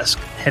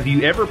asks, have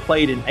you ever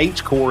played an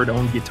H chord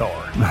on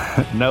guitar?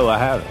 No, I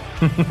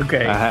haven't.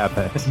 Okay. I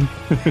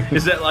haven't.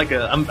 Is that like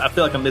I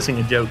feel like I'm missing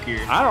a joke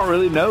here. I don't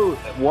really know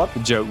what the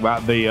joke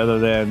might be other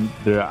than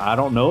I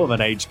don't know of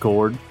an H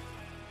chord.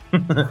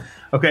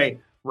 Okay.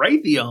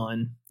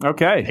 Raytheon.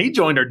 Okay. He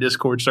joined our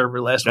Discord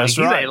server last week. That's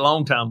right. He's a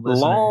long-time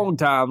listener.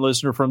 Long-time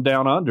listener from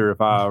down under,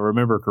 if I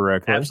remember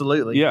correctly.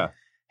 Absolutely. Yeah.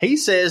 He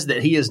says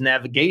that he is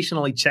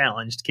navigationally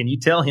challenged. Can you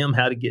tell him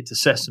how to get to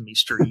Sesame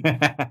Street?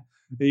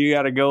 You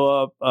got to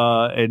go up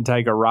and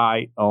take a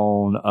right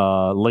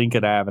on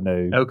Lincoln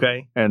Avenue.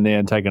 Okay. And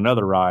then take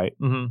another right.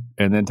 Mm-hmm.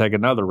 And then take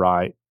another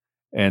right.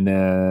 And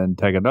then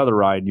take another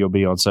right, and you'll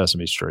be on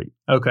Sesame Street.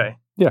 Okay.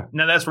 Yeah.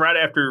 Now, that's right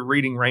after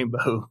Reading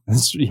Rainbow.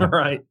 Yeah.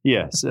 Right.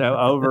 Yes.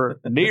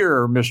 Over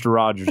near Mr.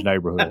 Rogers'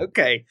 neighborhood.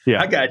 Okay.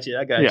 Yeah. I got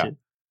you.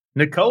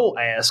 Nicole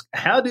asks,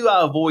 how do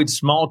I avoid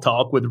small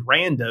talk with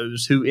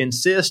randos who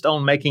insist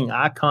on making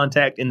eye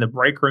contact in the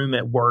break room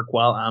at work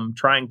while I'm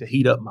trying to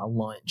heat up my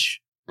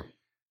lunch?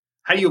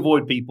 How do you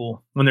avoid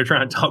people when they're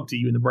trying to talk to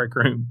you in the break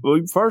room?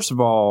 Well, first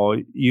of all,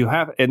 you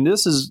have, and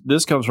this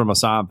comes from a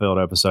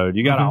Seinfeld episode.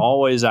 You got to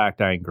always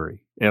act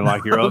angry and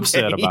like you're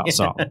upset about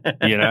something,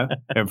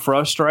 and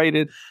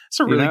frustrated. It's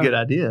a really good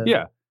idea.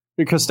 Yeah.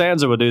 Because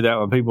Costanza would do that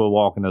when people would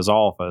walk in his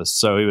office,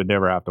 so he would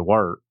never have to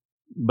work.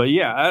 But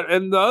yeah,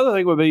 and the other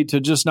thing would be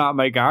to just not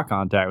make eye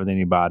contact with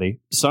anybody.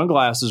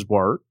 Sunglasses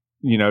work,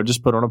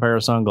 just put on a pair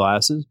of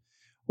sunglasses.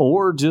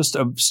 Or just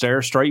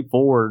stare straight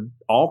forward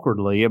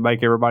awkwardly and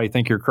make everybody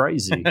think you're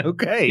crazy.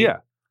 Okay. Yeah.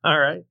 All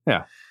right.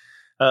 Yeah.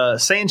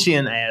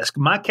 Sanshin asks,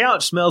 my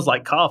couch smells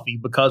like coffee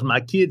because my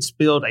kid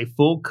spilled a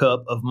full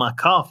cup of my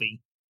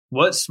coffee.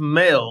 What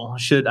smell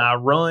should I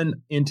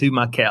run into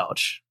my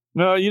couch?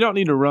 No, you don't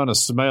need to run a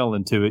smell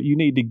into it. You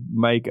need to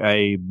make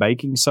a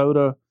baking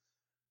soda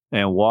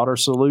and water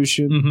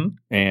solution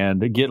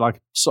and get like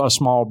a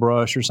small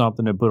brush or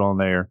something to put on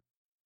there.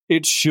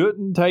 It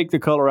shouldn't take the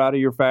color out of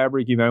your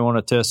fabric. You may want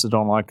to test it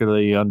on like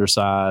the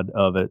underside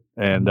of it,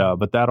 and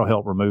but that'll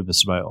help remove the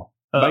smell.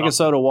 Baking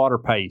soda, water,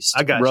 paste.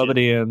 I got Rub you. it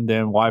in,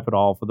 then wipe it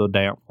off with a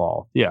damp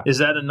cloth. Yeah. Is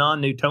that a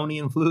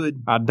non-Newtonian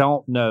fluid? I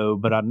don't know,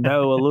 but I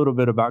know a little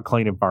bit about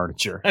cleaning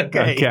furniture.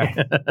 Okay.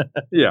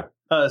 Yeah.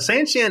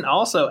 Sanshin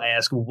also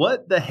asked,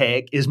 what the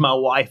heck is my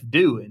wife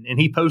doing? And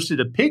he posted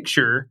a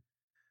picture.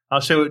 I'll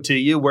show it to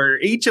you, where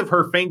each of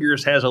her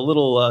fingers has a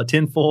little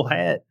tinfoil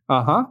hat.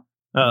 Uh-huh.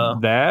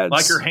 That's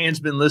like her hand's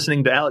been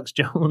listening to Alex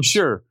Jones.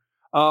 Sure.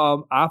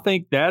 I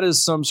think that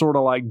is some sort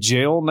of like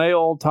jail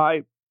nail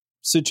type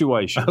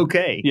situation.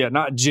 Okay. Yeah,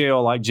 not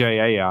jail like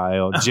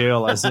Jail,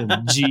 jail as in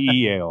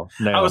GEL.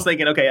 Nail. I was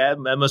thinking, okay,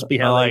 that must be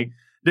how they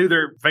do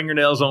their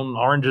fingernails on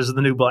Orange is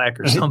the New Black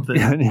or something.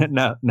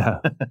 No.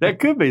 That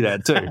could be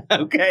that too.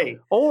 Okay.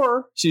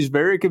 Or she's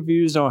very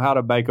confused on how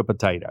to bake a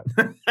potato.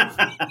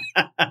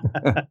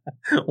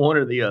 One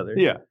or the other.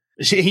 Yeah.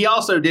 He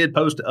also did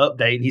post an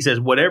update. He says,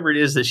 whatever it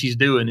is that she's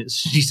doing,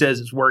 she says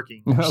it's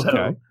working. Okay.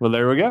 So, well,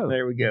 there we go.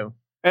 There we go.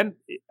 And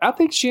I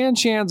think Shan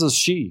Shan's a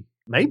she.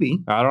 Maybe.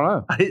 I don't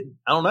know. I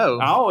don't know.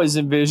 I always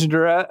envisioned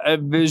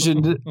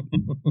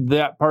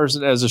that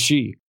person as a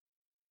she.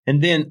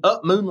 And then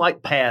Up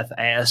Moonlight Path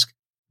asks,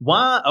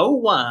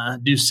 why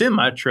do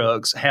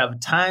semi-trucks have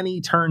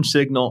tiny turn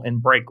signal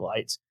and brake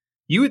lights?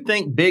 You would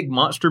think big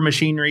monster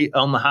machinery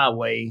on the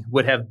highway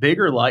would have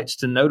bigger lights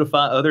to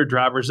notify other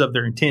drivers of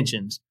their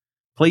intentions.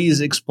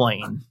 Please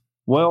explain.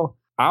 Well,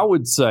 I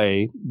would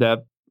say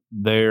that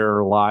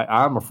they're like,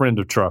 I'm a friend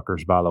of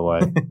truckers, by the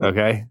way.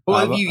 Okay.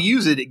 Well, if you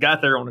use it, it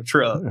got there on a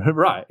truck.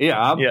 Right. Yeah.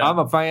 I'm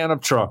a fan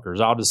of truckers.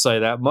 I'll just say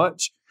that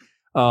much.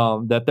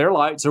 That their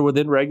lights are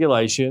within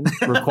regulation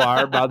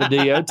required by the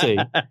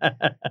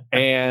DOT.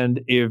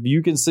 And if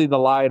you can see the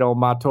light on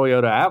my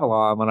Toyota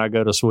Avalon when I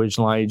go to switch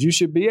lanes, you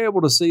should be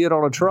able to see it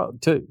on a truck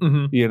too.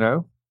 Mm-hmm.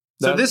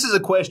 So this is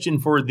a question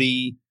for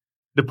the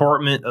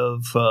Department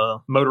of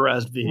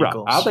Motorized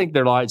Vehicles. Right. I think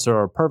their lights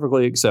are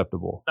perfectly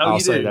acceptable. Oh, I'll you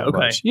say do? that Okay.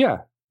 much. Yeah.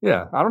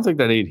 Yeah. I don't think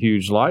they need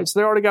huge lights.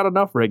 They already got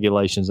enough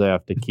regulations they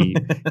have to keep.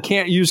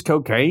 Can't use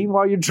cocaine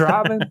while you're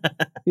driving.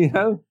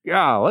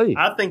 Golly.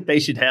 I think they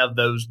should have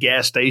those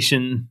gas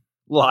station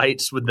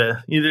lights with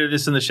either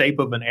this in the shape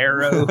of an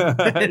arrow.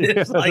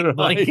 It's like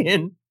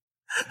blinking.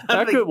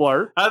 That could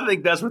work. I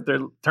think that's what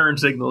their turn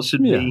signals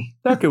should be.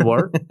 That could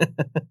work.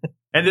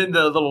 And then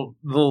the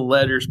little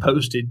letters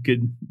posted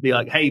could be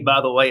like, hey, by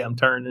the way, I'm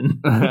turning.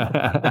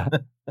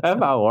 That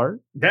might work.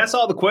 That's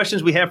all the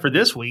questions we have for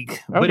this week.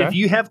 Okay. But if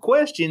you have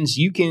questions,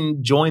 you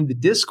can join the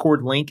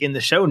Discord link in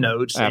the show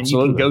notes. Absolutely. And you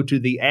can go to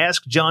the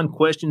Ask John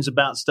Questions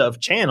About Stuff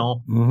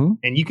channel. Mm-hmm.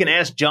 And you can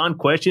ask John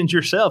questions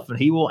yourself, and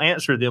he will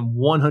answer them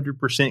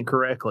 100%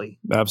 correctly.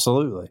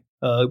 Absolutely.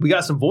 We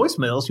got some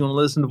voicemails. You want to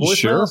listen to voicemails?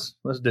 Sure.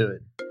 Let's do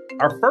it.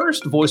 Our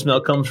first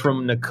voicemail comes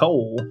from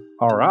Nicole.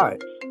 All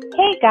right.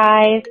 Hey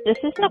guys, this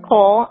is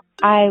Nicole.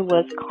 I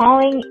was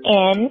calling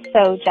in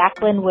so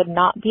Jacqueline would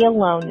not be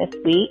alone this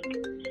week.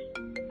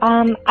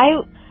 I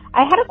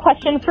had a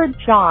question for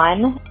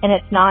John, and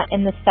it's not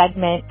in the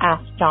segment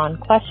Ask John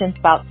Questions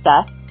About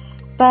Stuff,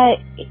 but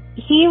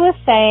he was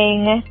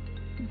saying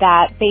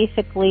that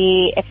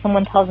basically if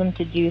someone tells him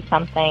to do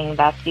something,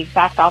 that's the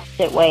exact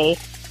opposite way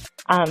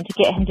to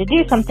get him to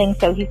do something.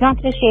 So he's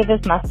not going to shave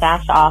his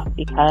mustache off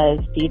because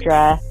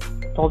Deidre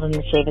told him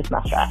to shave his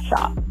mustache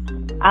off.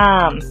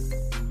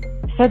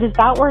 So does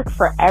that work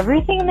for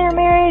everything in their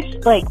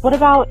marriage? Like, what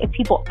about if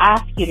people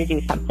ask you to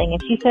do something?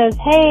 If she says,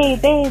 hey,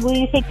 babe, will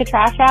you take the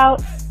trash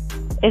out?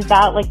 Is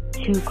that, like,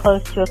 too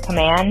close to a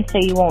command so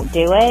you won't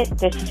do it?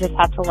 Does she just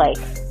have to, like,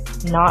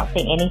 not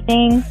say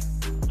anything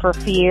for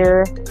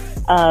fear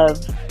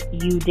of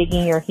you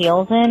digging your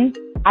heels in?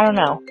 I don't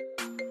know.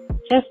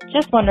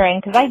 Just wondering,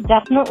 because I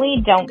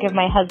definitely don't give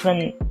my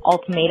husband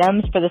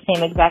ultimatums for the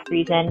same exact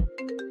reason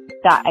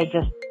that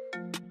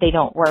they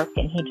don't work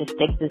and he just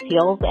digs his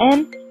heels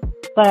in.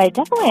 But I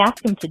definitely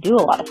ask him to do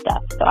a lot of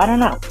stuff, so I don't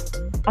know.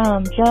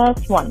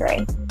 Just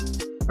wondering.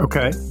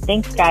 Okay.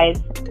 Thanks,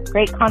 guys.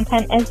 Great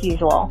content as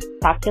usual.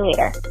 Talk to you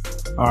later.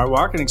 All right,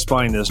 well, I can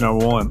explain this.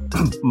 Number one,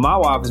 my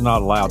wife is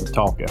not allowed to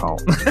talk at home,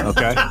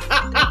 okay?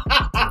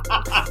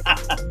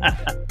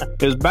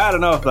 It's bad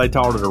enough they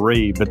taught her to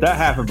read, but that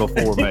happened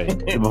before me,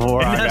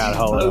 before I got a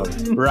hold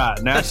of it.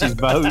 Right, now she's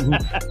voting.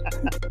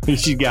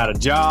 She's got a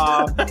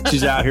job.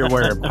 She's out here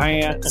wearing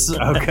pants,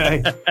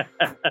 okay?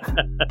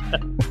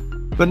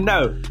 But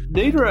no,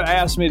 Deidre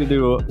asks me to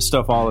do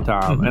stuff all the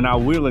time, and I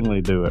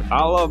willingly do it.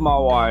 I love my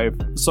wife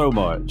so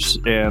much,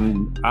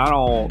 and I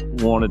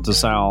don't want it to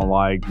sound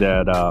like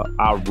that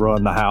I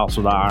run the house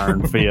with an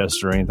iron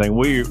fist or anything.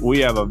 We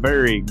have a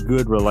very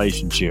good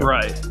relationship.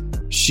 Right.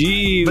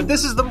 But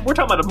this is we're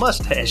talking about a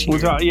mustache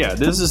here.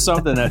 This is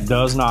something that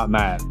does not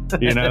matter,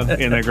 in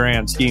the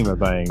grand scheme of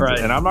things. Right.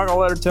 And I'm not going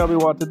to let her tell me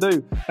what to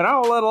do. And I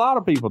don't let a lot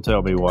of people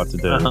tell me what to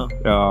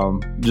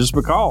do, just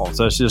because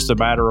that's just a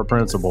matter of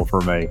principle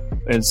for me.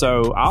 And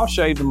so I'll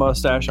shave the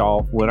mustache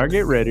off when I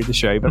get ready to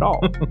shave it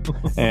off.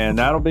 And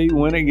that'll be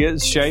when it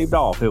gets shaved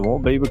off. It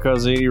won't be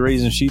because of any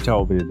reason she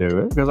told me to do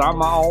it, because I'm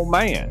my own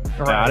man.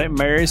 Right. Now, I didn't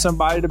marry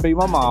somebody to be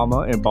my mama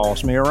and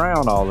boss me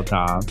around all the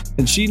time.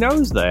 And she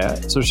knows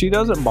that, so she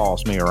doesn't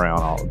boss me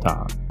around all the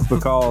time,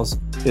 because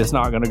it's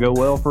not going to go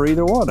well for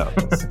either one of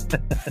us.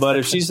 But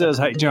if she says,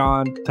 hey,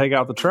 John, take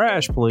out the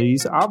trash,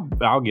 please,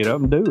 I'll get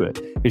up and do it.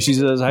 If she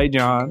says, hey,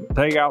 John,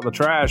 take out the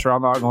trash or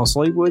I'm not going to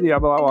sleep with you, I'll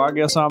be like, well, I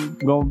guess I'm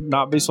going to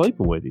not be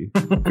sleeping with you.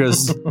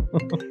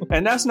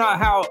 And that's not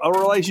how a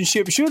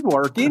relationship should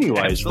work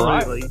anyways,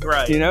 Absolutely,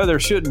 right? There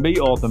shouldn't be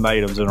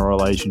ultimatums in a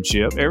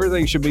relationship.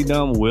 Everything should be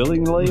done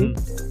willingly,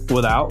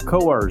 without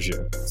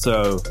coercion.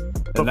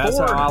 And that's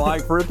how I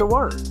like for it to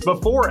work.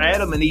 Before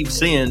Adam and Eve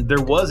sinned, there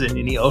wasn't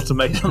any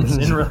ultimatums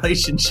in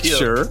relationships.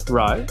 Sure,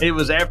 right. It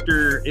was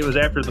after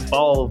the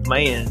fall of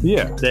man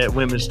that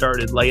women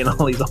started laying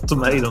all these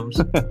ultimatums.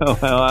 Well,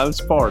 that was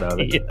part of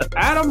it. Yeah.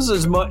 Adam's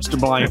as much to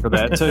blame for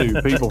that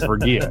too. People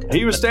forget.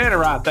 He was standing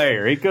right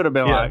there. He could have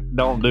been like,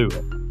 don't do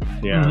it.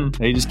 Yeah.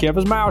 Mm-hmm. He just kept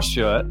his mouth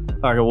shut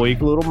like a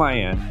weak little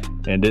man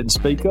and didn't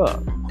speak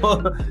up.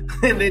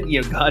 And then,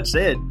 God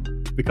said,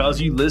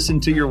 because you listen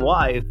to your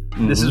wife,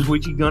 this is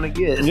what you're going to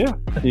get. Yeah.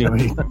 You're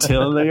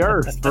tilling the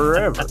earth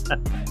forever.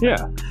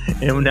 Yeah.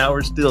 And now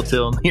we're still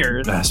tilling the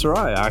earth. That's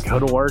right. I go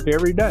to work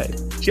every day.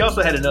 She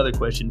also had another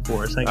question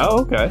for us.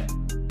 Oh, okay.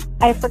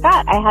 I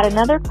forgot. I had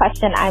another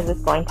question I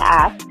was going to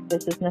ask.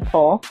 This is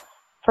Nicole.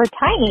 For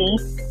Tiny,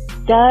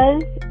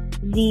 does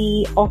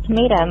the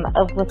ultimatum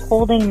of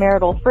withholding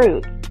marital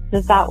fruit,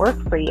 does that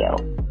work for you?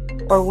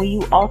 Or will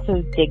you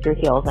also dig your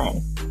heels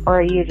in? Or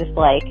are you just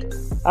like,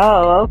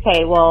 oh,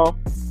 okay, well,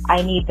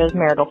 I need those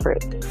marital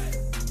fruits?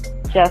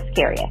 Just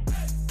curious.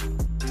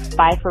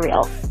 Bye for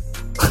real.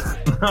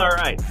 All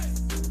right.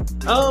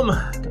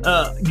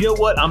 You know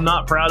what? I'm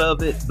not proud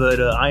of it, but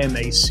I am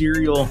a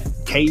serial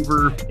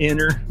caver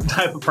inner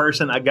type of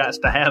person. I got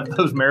to have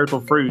those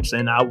marital fruits,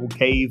 and I will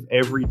cave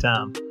every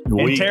time.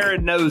 Weak. And Tara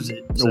knows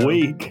it. So.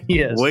 Weak.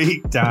 Yes.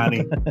 Weak,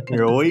 Tiny.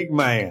 You're a weak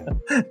man.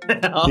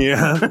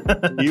 Yeah.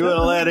 You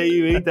wouldn't let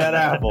Eve eat that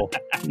apple.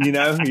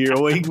 You're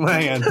a weak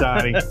man,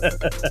 Tiny.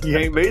 You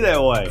can't be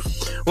that way.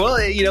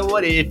 Well, you know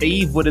what? If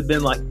Eve would have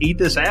been like, eat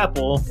this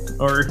apple,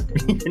 or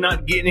you're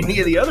not getting any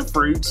of the other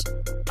fruits,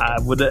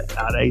 I'd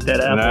ate that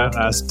apple. No,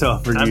 that's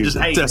tough for you.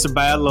 That's a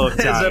bad look,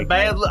 Tiny. It's a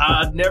bad look.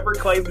 I'd never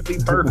claim to be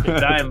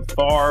perfect. I am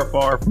far,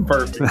 far from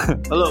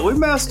perfect. Look, we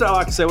messed up.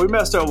 Like I said, we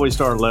messed up when we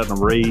started letting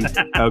them read.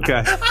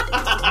 Okay.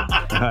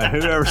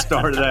 Whoever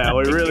started that,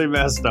 we really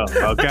messed up.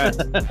 Okay.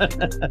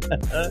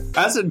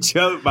 That's a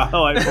joke, by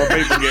the way, before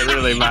people get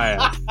really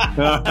mad.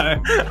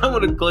 Right. I'm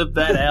going to clip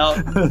that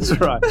out. That's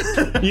right.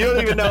 You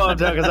don't even know what I'm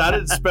talking, because I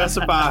didn't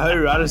specify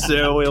who. I just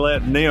said we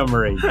let them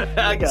read.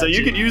 So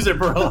you can use it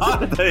for a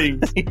lot of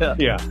things.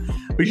 Yeah.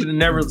 We should have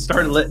never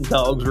started letting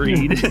dogs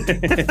read.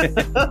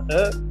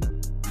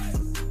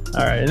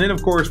 All right. And then,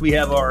 of course, we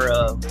have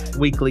our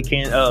weekly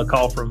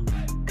call from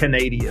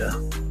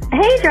Canada.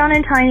 Hey, John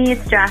and Tiny,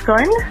 it's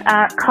Jacqueline.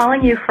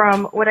 Calling you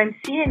from what I'm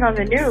seeing on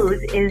the news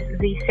is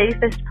the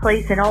safest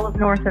place in all of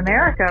North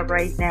America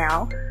right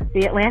now,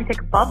 the Atlantic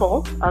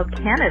bubble of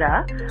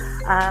Canada.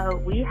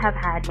 We have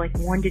had like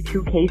 1 to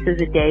 2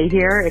 cases a day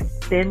here.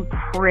 It's been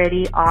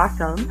pretty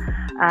awesome.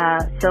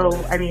 So,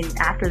 I mean,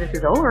 after this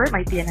is over, it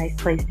might be a nice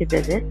place to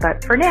visit.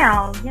 But for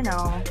now,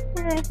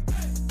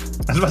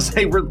 I was about to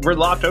say, we're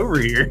locked over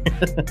here.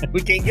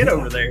 We can't get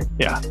over there.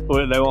 Yeah,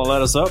 well, they won't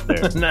let us up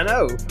there.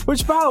 No.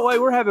 Which, by the way,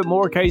 we're having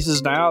more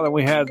cases now than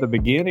we had at the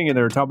beginning, and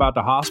they were talking about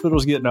the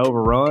hospitals getting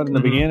overrun in the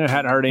beginning. I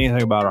hadn't heard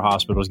anything about our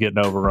hospitals getting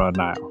overrun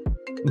now.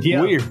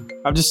 Yeah. Weird.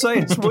 I'm just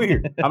saying it's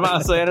weird. I'm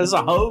not saying it's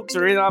a hoax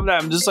or anything like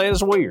that. I'm just saying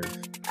it's weird.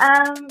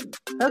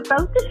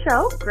 About the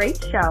show, great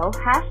show.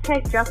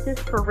 Hashtag justice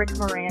for Rick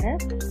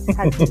Moranis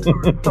has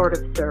been sort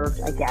of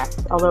served, I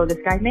guess. Although this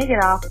guy may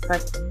get off,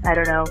 but I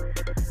don't know.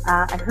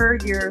 I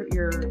heard your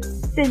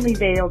thinly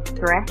veiled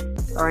threat,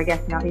 or I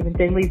guess not even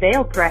thinly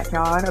veiled threat,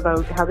 John,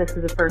 about how this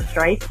was the first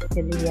strike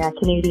in the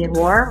Canadian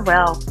War.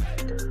 Well,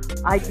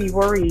 I'd be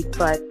worried,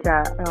 but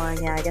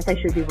I guess I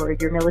should be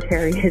worried. Your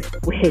military is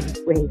way,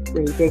 way,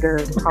 way bigger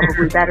and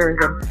probably better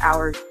than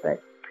ours.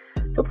 But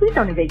so please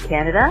don't invade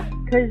Canada,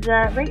 because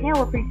right now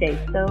we're pretty safe.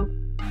 So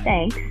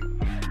thanks.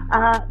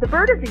 The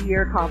Bird of the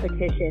Year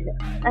competition.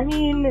 I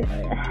mean,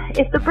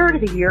 if the Bird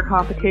of the Year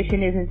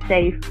competition isn't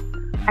safe,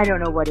 I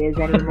don't know what is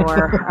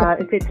anymore.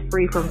 If it's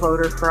free from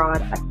voter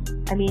fraud,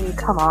 I mean,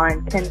 come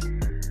on.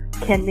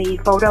 Can the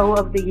photo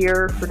of the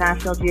year for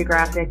National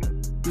Geographic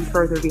be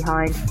further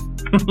behind?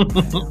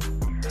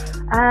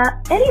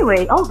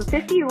 Anyway, the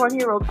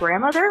 51-year-old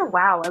grandmother.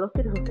 Wow, I looked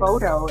at her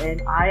photo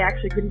and I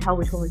actually couldn't tell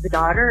which one was the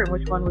daughter and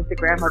which one was the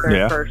grandmother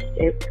at first.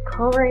 It's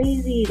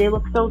crazy. They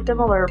look so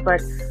similar,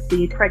 but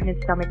the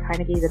pregnant stomach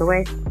kind of gave it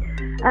away.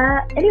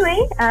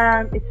 Anyway,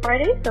 it's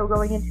Friday, so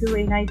going into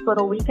a nice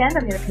little weekend.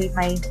 I'm going to paint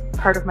my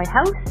part of my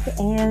house,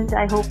 and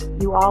I hope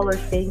you all are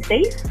staying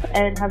safe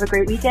and have a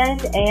great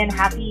weekend and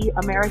happy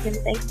American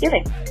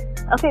Thanksgiving.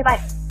 Okay,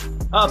 bye.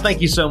 Oh,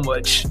 thank you so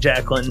much,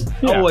 Jacqueline.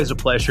 Yeah. Always a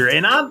pleasure.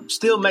 And I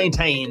still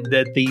maintain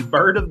that the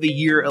Bird of the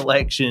Year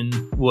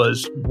election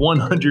was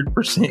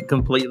 100%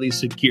 completely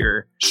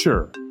secure.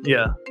 Sure.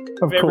 Yeah.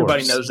 Of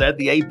Everybody course. knows that.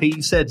 The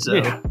AP said so.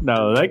 Yeah.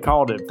 No, they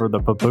called it for the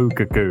poo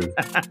cuckoo.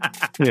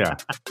 Yeah.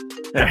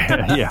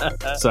 Yeah.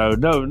 So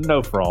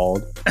no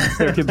fraud.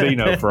 There can be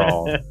no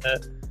fraud.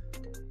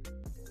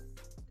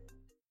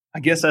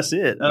 I guess that's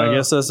it. I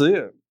guess that's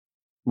it.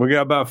 We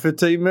got about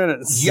 15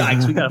 minutes.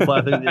 Yikes, we got to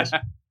fly through this.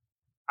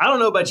 I don't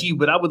know about you,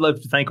 but I would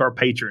love to thank our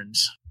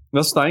patrons.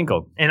 Let's thank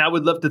them. And I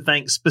would love to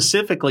thank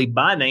specifically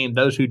by name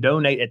those who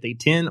donate at the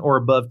 10 or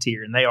above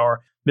tier. And they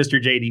are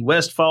Mr. J.D.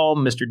 Westfall,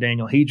 Mr.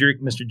 Daniel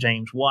Hedrick, Mr.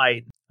 James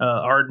White,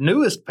 our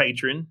newest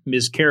patron,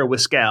 Ms. Kara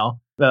Wiskow,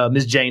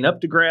 Ms. Jane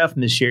Updegraff,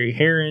 Ms. Sherry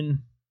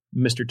Herron,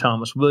 Mr.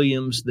 Thomas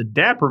Williams, the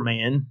Dapper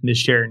Man, Ms.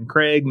 Sharon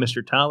Craig,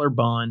 Mr. Tyler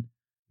Bond,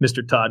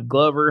 Mr. Todd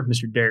Glover,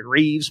 Mr. Derek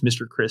Reeves,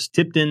 Mr. Chris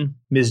Tipton,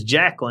 Ms.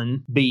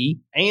 Jacqueline B.,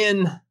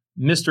 and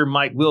Mr.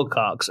 Mike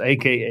Wilcox,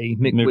 a.k.a.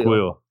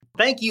 McWill.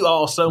 Thank you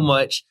all so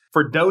much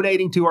for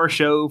donating to our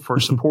show, for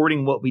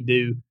supporting what we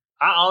do.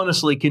 I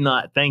honestly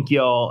cannot thank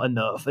y'all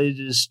enough. It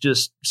is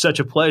just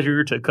such a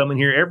pleasure to come in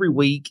here every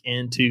week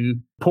and to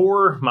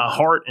pour my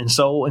heart and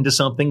soul into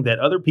something that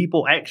other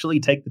people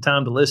actually take the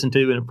time to listen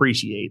to and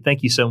appreciate.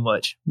 Thank you so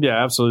much.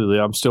 Yeah, absolutely.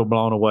 I'm still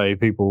blown away.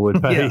 People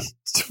would pay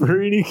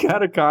for any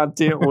kind of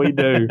content we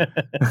do.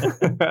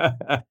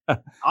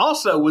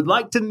 Also, would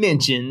like to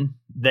mention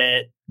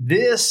that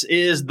this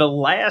is the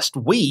last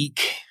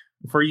week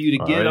for you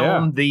to get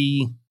on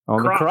the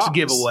Crocs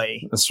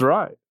giveaway. That's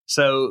right.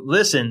 So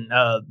listen,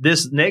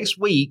 this next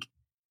week,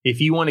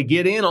 if you want to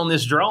get in on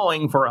this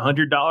drawing for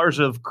 $100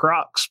 of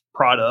Crocs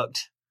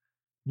product,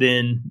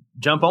 then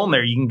jump on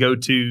there. You can go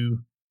to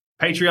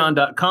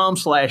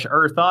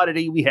patreon.com/Earth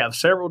Oddity. We have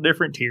several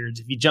different tiers.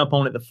 If you jump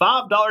on at the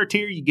 $5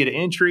 tier, you get an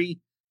entry.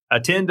 A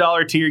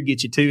 $10 tier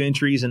gets you 2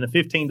 entries, and a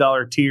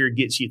 $15 tier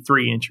gets you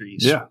 3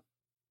 entries. Yeah.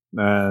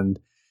 And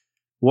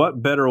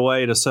what better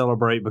way to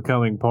celebrate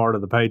becoming part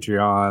of the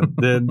Patreon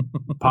than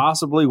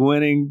possibly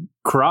winning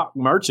Croc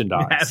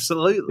merchandise?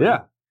 Absolutely.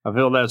 Yeah. I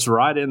feel that's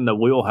right in the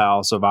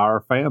wheelhouse of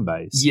our fan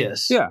base.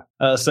 Yes. Yeah.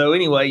 So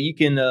anyway, you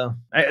can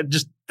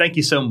just thank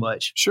you so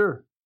much.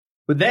 Sure.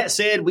 With that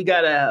said, we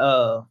got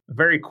a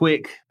very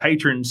quick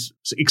patrons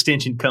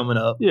extension coming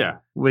up. Yeah.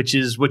 Which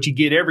is what you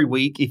get every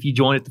week if you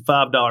join at the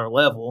 $5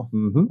 level.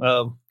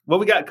 Mm-hmm. What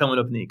we got coming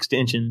up in the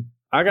extension?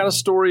 I got a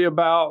story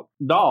about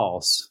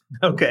dolls.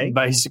 Okay.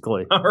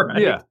 Basically. All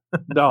right. Yeah.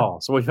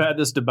 Dolls. We've had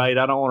this debate.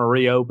 I don't want to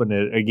reopen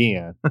it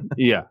again.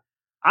 Yeah.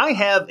 I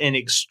have an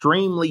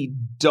extremely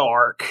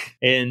dark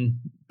and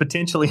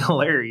potentially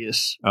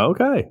hilarious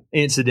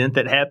incident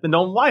that happened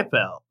on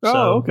Wipeout.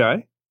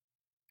 Okay.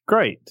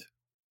 Great.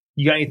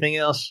 You got anything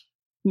else?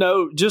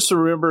 No, just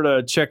remember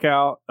to check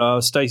out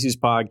Stacy's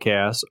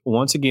podcast.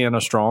 Once again,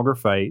 A Stronger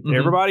Fate. Mm-hmm.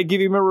 Everybody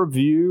give him a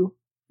review.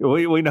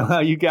 We know how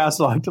you guys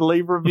like to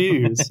leave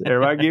reviews.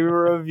 Everybody give him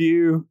a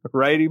review,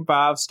 rate him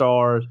 5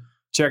 stars.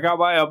 Check out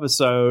my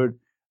episode.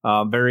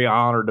 I'm very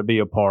honored to be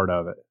a part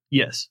of it.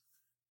 Yes.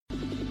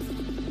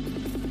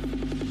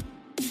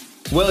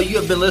 Well, you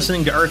have been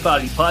listening to Earth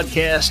Oddity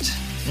Podcast,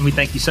 and we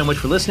thank you so much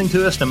for listening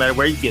to us, no matter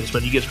where you get us,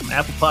 whether you get us from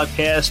Apple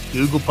Podcasts,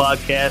 Google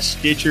Podcasts,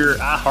 Stitcher,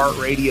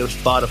 iHeartRadio,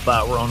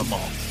 Spotify, we're on them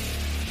all.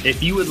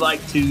 If you would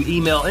like to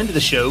email into the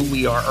show,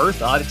 we are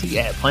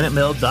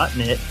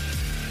earthoddity@planetmail.net.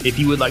 If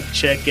you would like to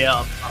check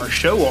out our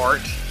show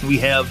art, we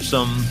have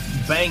some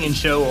banging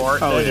show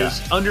art that is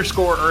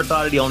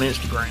 _EarthOddity on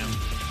Instagram.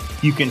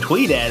 You can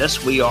tweet at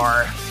us. We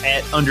are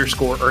at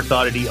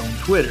 _EarthOddity on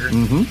Twitter.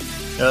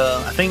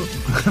 I think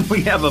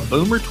we have a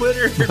boomer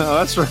Twitter. Oh,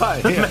 that's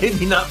right. Yeah.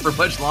 Maybe not for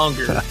much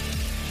longer.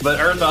 But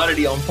Earth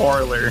Oddity on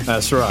Parler.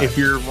 That's right. If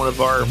you're one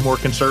of our more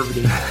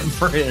conservative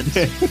friends.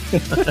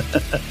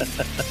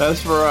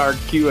 That's for our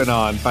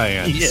QAnon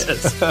fans.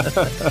 Yes.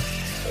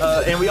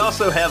 And we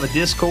also have a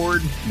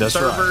Discord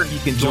server. Right. You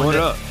can join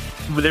up.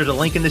 There's a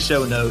link in the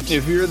show notes.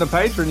 If you're in the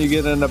patron, you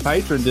get in the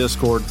patron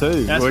Discord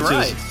too. That's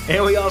right.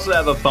 And we also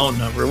have a phone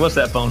number. What's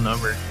that phone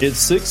number? It's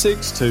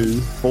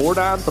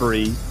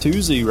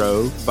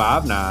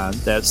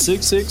 662-493-2059. That's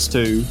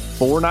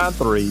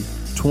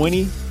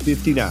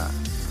 662-493-2059.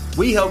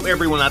 We hope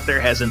everyone out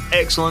there has an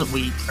excellent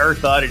week.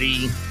 Earth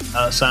Oddity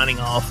signing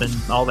off and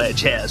all that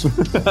jazz.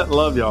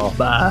 Love y'all.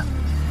 Bye.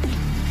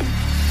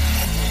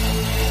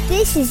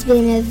 This has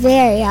been a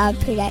Very Odd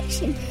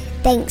production.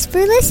 Thanks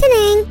for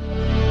listening.